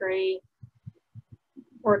bachelor's degree,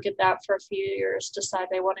 work at that for a few years, decide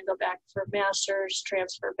they want to go back for a master's,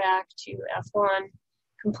 transfer back to F1,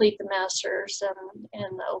 complete the master's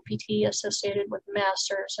and the OPT associated with the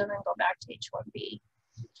master's, and then go back to H-1B.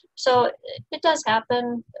 So it does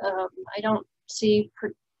happen. I don't see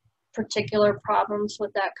particular problems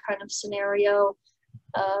with that kind of scenario.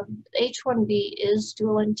 H-1B is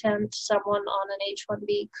dual intent. Someone on an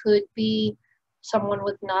H-1B could be someone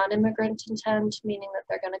with non-immigrant intent, meaning that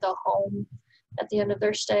they're going to go home at the end of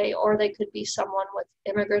their stay, or they could be someone with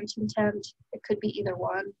immigrant intent. It could be either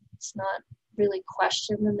one. It's not really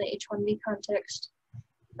questioned in the H-1B context.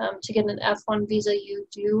 To get an F1 visa, you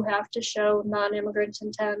do have to show non-immigrant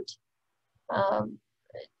intent.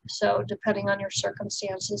 So depending on your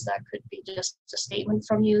circumstances, that could be just a statement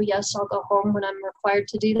from you, yes, I'll go home when I'm required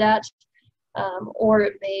to do that. Or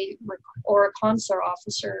a consular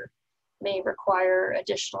officer may require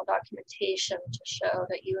additional documentation to show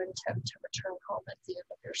that you intend to return home at the end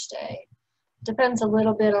of your stay. Depends a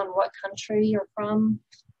little bit on what country you're from,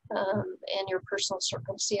 and your personal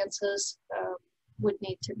circumstances would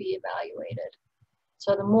need to be evaluated.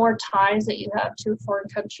 So the more ties that you have to a foreign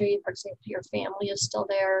country, for example, your family is still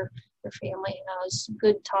there, your family has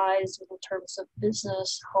good ties in terms of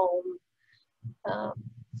business, home,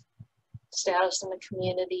 status in the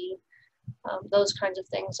community, those kinds of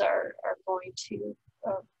things are going to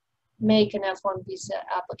make an F1 visa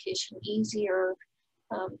application easier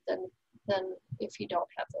than if you don't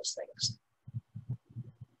have those things.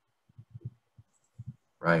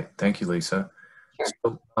 Right. Thank you, Lisa.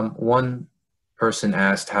 Sure. So, one person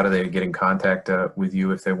asked, how do they get in contact with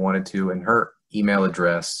you if they wanted to? And her email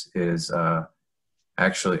address is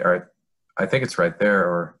actually, I think it's right there,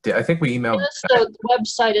 or I think we emailed. Yes, so the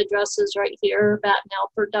website address is right here,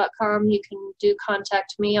 battanalpert.com. You can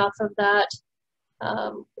contact me off of that,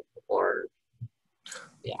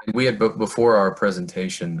 yeah. We had, before our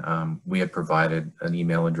presentation, we had provided an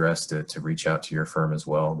email address to reach out to your firm as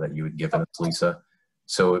well that you had given us, Lisa.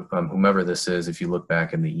 So whomever this is, if you look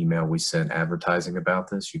back in the email we sent advertising about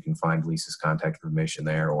this, you can find Lisa's contact information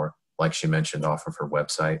there, or like she mentioned, off of her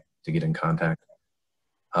website to get in contact.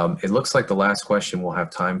 It looks like the last question we'll have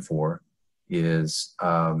time for is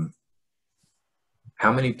how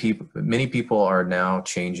many people are now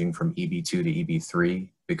changing from EB2 to EB3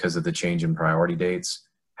 because of the change in priority dates.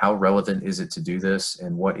 How relevant is it to do this,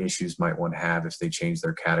 and what issues might one have if they change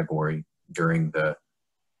their category during the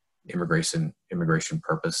immigration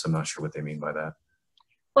purpose? I'm not sure what they mean by that.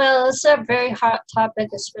 Well, it's a very hot topic,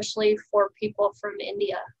 especially for people from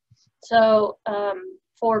India. So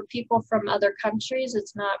for people from other countries,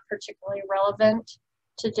 it's not particularly relevant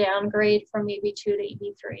to downgrade from EB2 to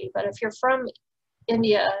EB3. But if you're from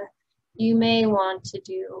India, you may want to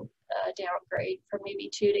do a downgrade from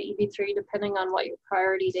EB2 to EB3, depending on what your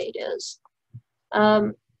priority date is.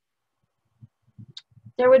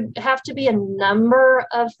 there would have to be a number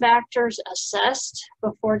of factors assessed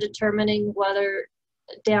before determining whether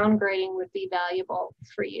downgrading would be valuable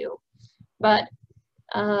for you. But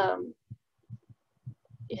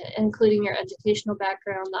including your educational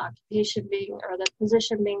background, the occupation being, or the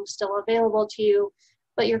position being still available to you.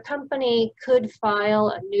 But your company could file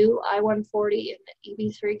a new I-140 in the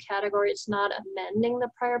EB3 category. It's not amending the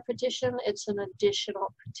prior petition, it's an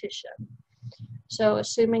additional petition. So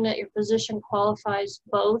assuming that your position qualifies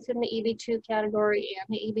both in the EB2 category and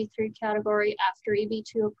the EB3 category after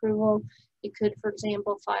EB2 approval, you could, for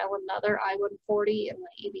example, file another I-140 in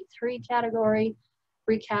the EB3 category,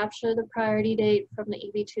 recapture the priority date from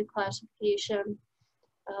the EB2 classification,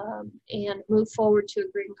 and move forward to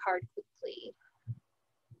a green card quickly.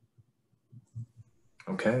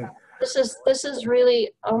 Okay. This is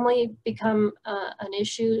really only become an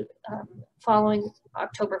issue following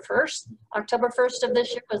October 1st. October 1st of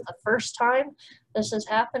this year was the first time this has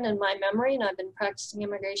happened in my memory, and I've been practicing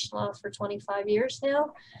immigration law for 25 years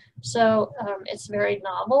now. So it's very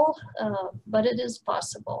novel, but it is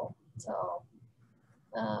possible. So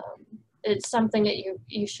it's something that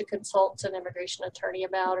you should consult an immigration attorney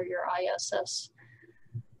about, or your ISS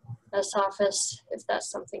office, if that's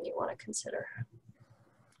something you want to consider.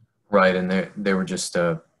 Right, and they were just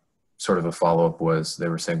sort of a follow-up was they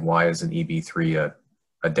were saying, why is an EB3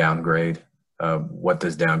 a downgrade? What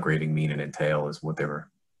does downgrading mean and entail is what they were.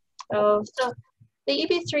 Oh, so the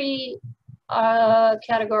EB3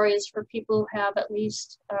 category is for people who have at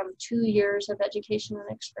least 2 years of education and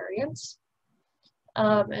experience.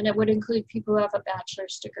 And it would include people who have a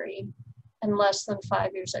bachelor's degree and less than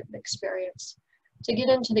 5 years of experience. To get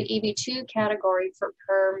into the EB2 category for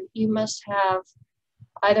perm, you must have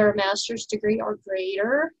either a master's degree or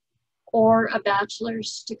greater, or a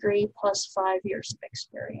bachelor's degree plus 5 years of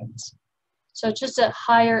experience. So it's just a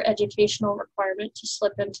higher educational requirement to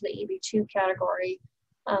slip into the EB2 category,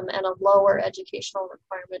 and a lower educational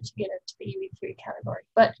requirement to get into the EB3 category.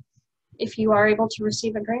 But if you are able to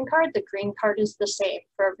receive a green card, the green card is the same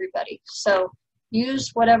for everybody. So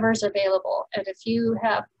use whatever's available. And if you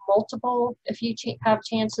have multiple, if you have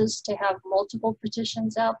chances to have multiple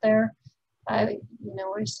petitions out there, I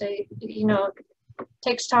say, it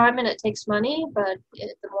takes time and it takes money, but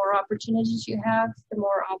the more opportunities you have, the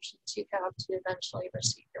more options you have to eventually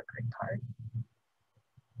receive your green card.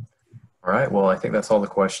 All right, well, I think that's all the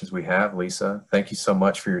questions we have, Lisa. Thank you so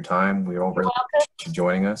much for your time. We all really appreciate you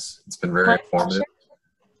joining us. It's been very informative.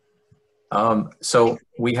 So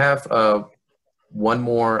we have one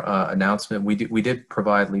more announcement. We did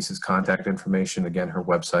provide Lisa's contact information. Again, her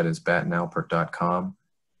website is battanalpert.com.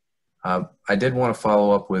 I did want to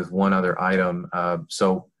follow up with one other item.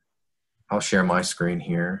 So I'll share my screen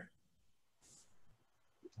here.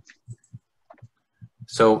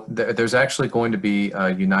 So there's actually going to be a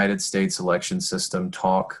United States Election System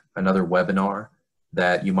talk, another webinar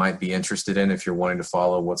that you might be interested in if you're wanting to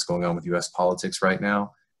follow what's going on with US politics right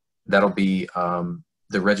now. That'll be,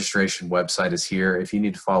 the registration website is here. If you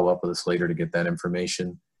need to follow up with us later to get that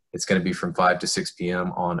information, it's going to be from 5 to 6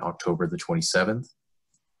 p.m. on October the 27th.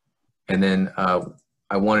 And then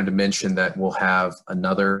I wanted to mention that we'll have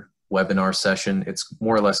another webinar session. It's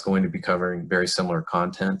more or less going to be covering very similar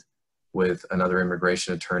content with another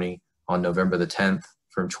immigration attorney on November the 10th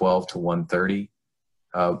from 12 to 1:30.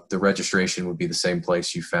 The registration would be the same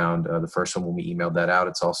place you found the first one when we emailed that out.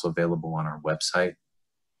 It's also available on our website.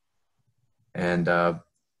 And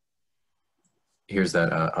here's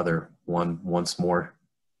that other one once more.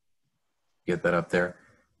 Get that up there.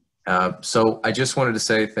 So I just wanted to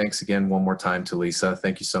say thanks again one more time to Lisa.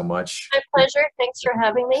 Thank you so much. My pleasure. Thanks for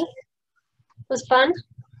having me. It was fun.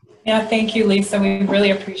 Yeah, thank you, Lisa. We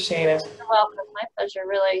really appreciate it. You're welcome. My pleasure,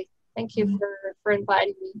 really. Thank you for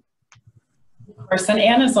inviting me. Of course, and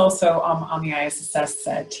Anna's also on the ISSS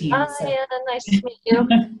team. Hi, so. Anna. Nice to meet you.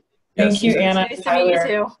 Thank you, Anna. Nice to meet you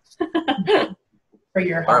too. For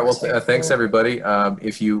your help. All right, well, thanks everybody.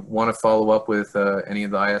 If you want to follow up with any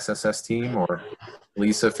of the ISSS team or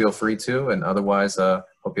Lisa, feel free to, and otherwise,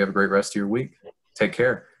 hope you have a great rest of your week. Take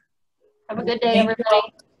care. Have a good day,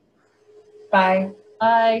 everybody. Bye.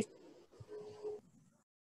 Bye.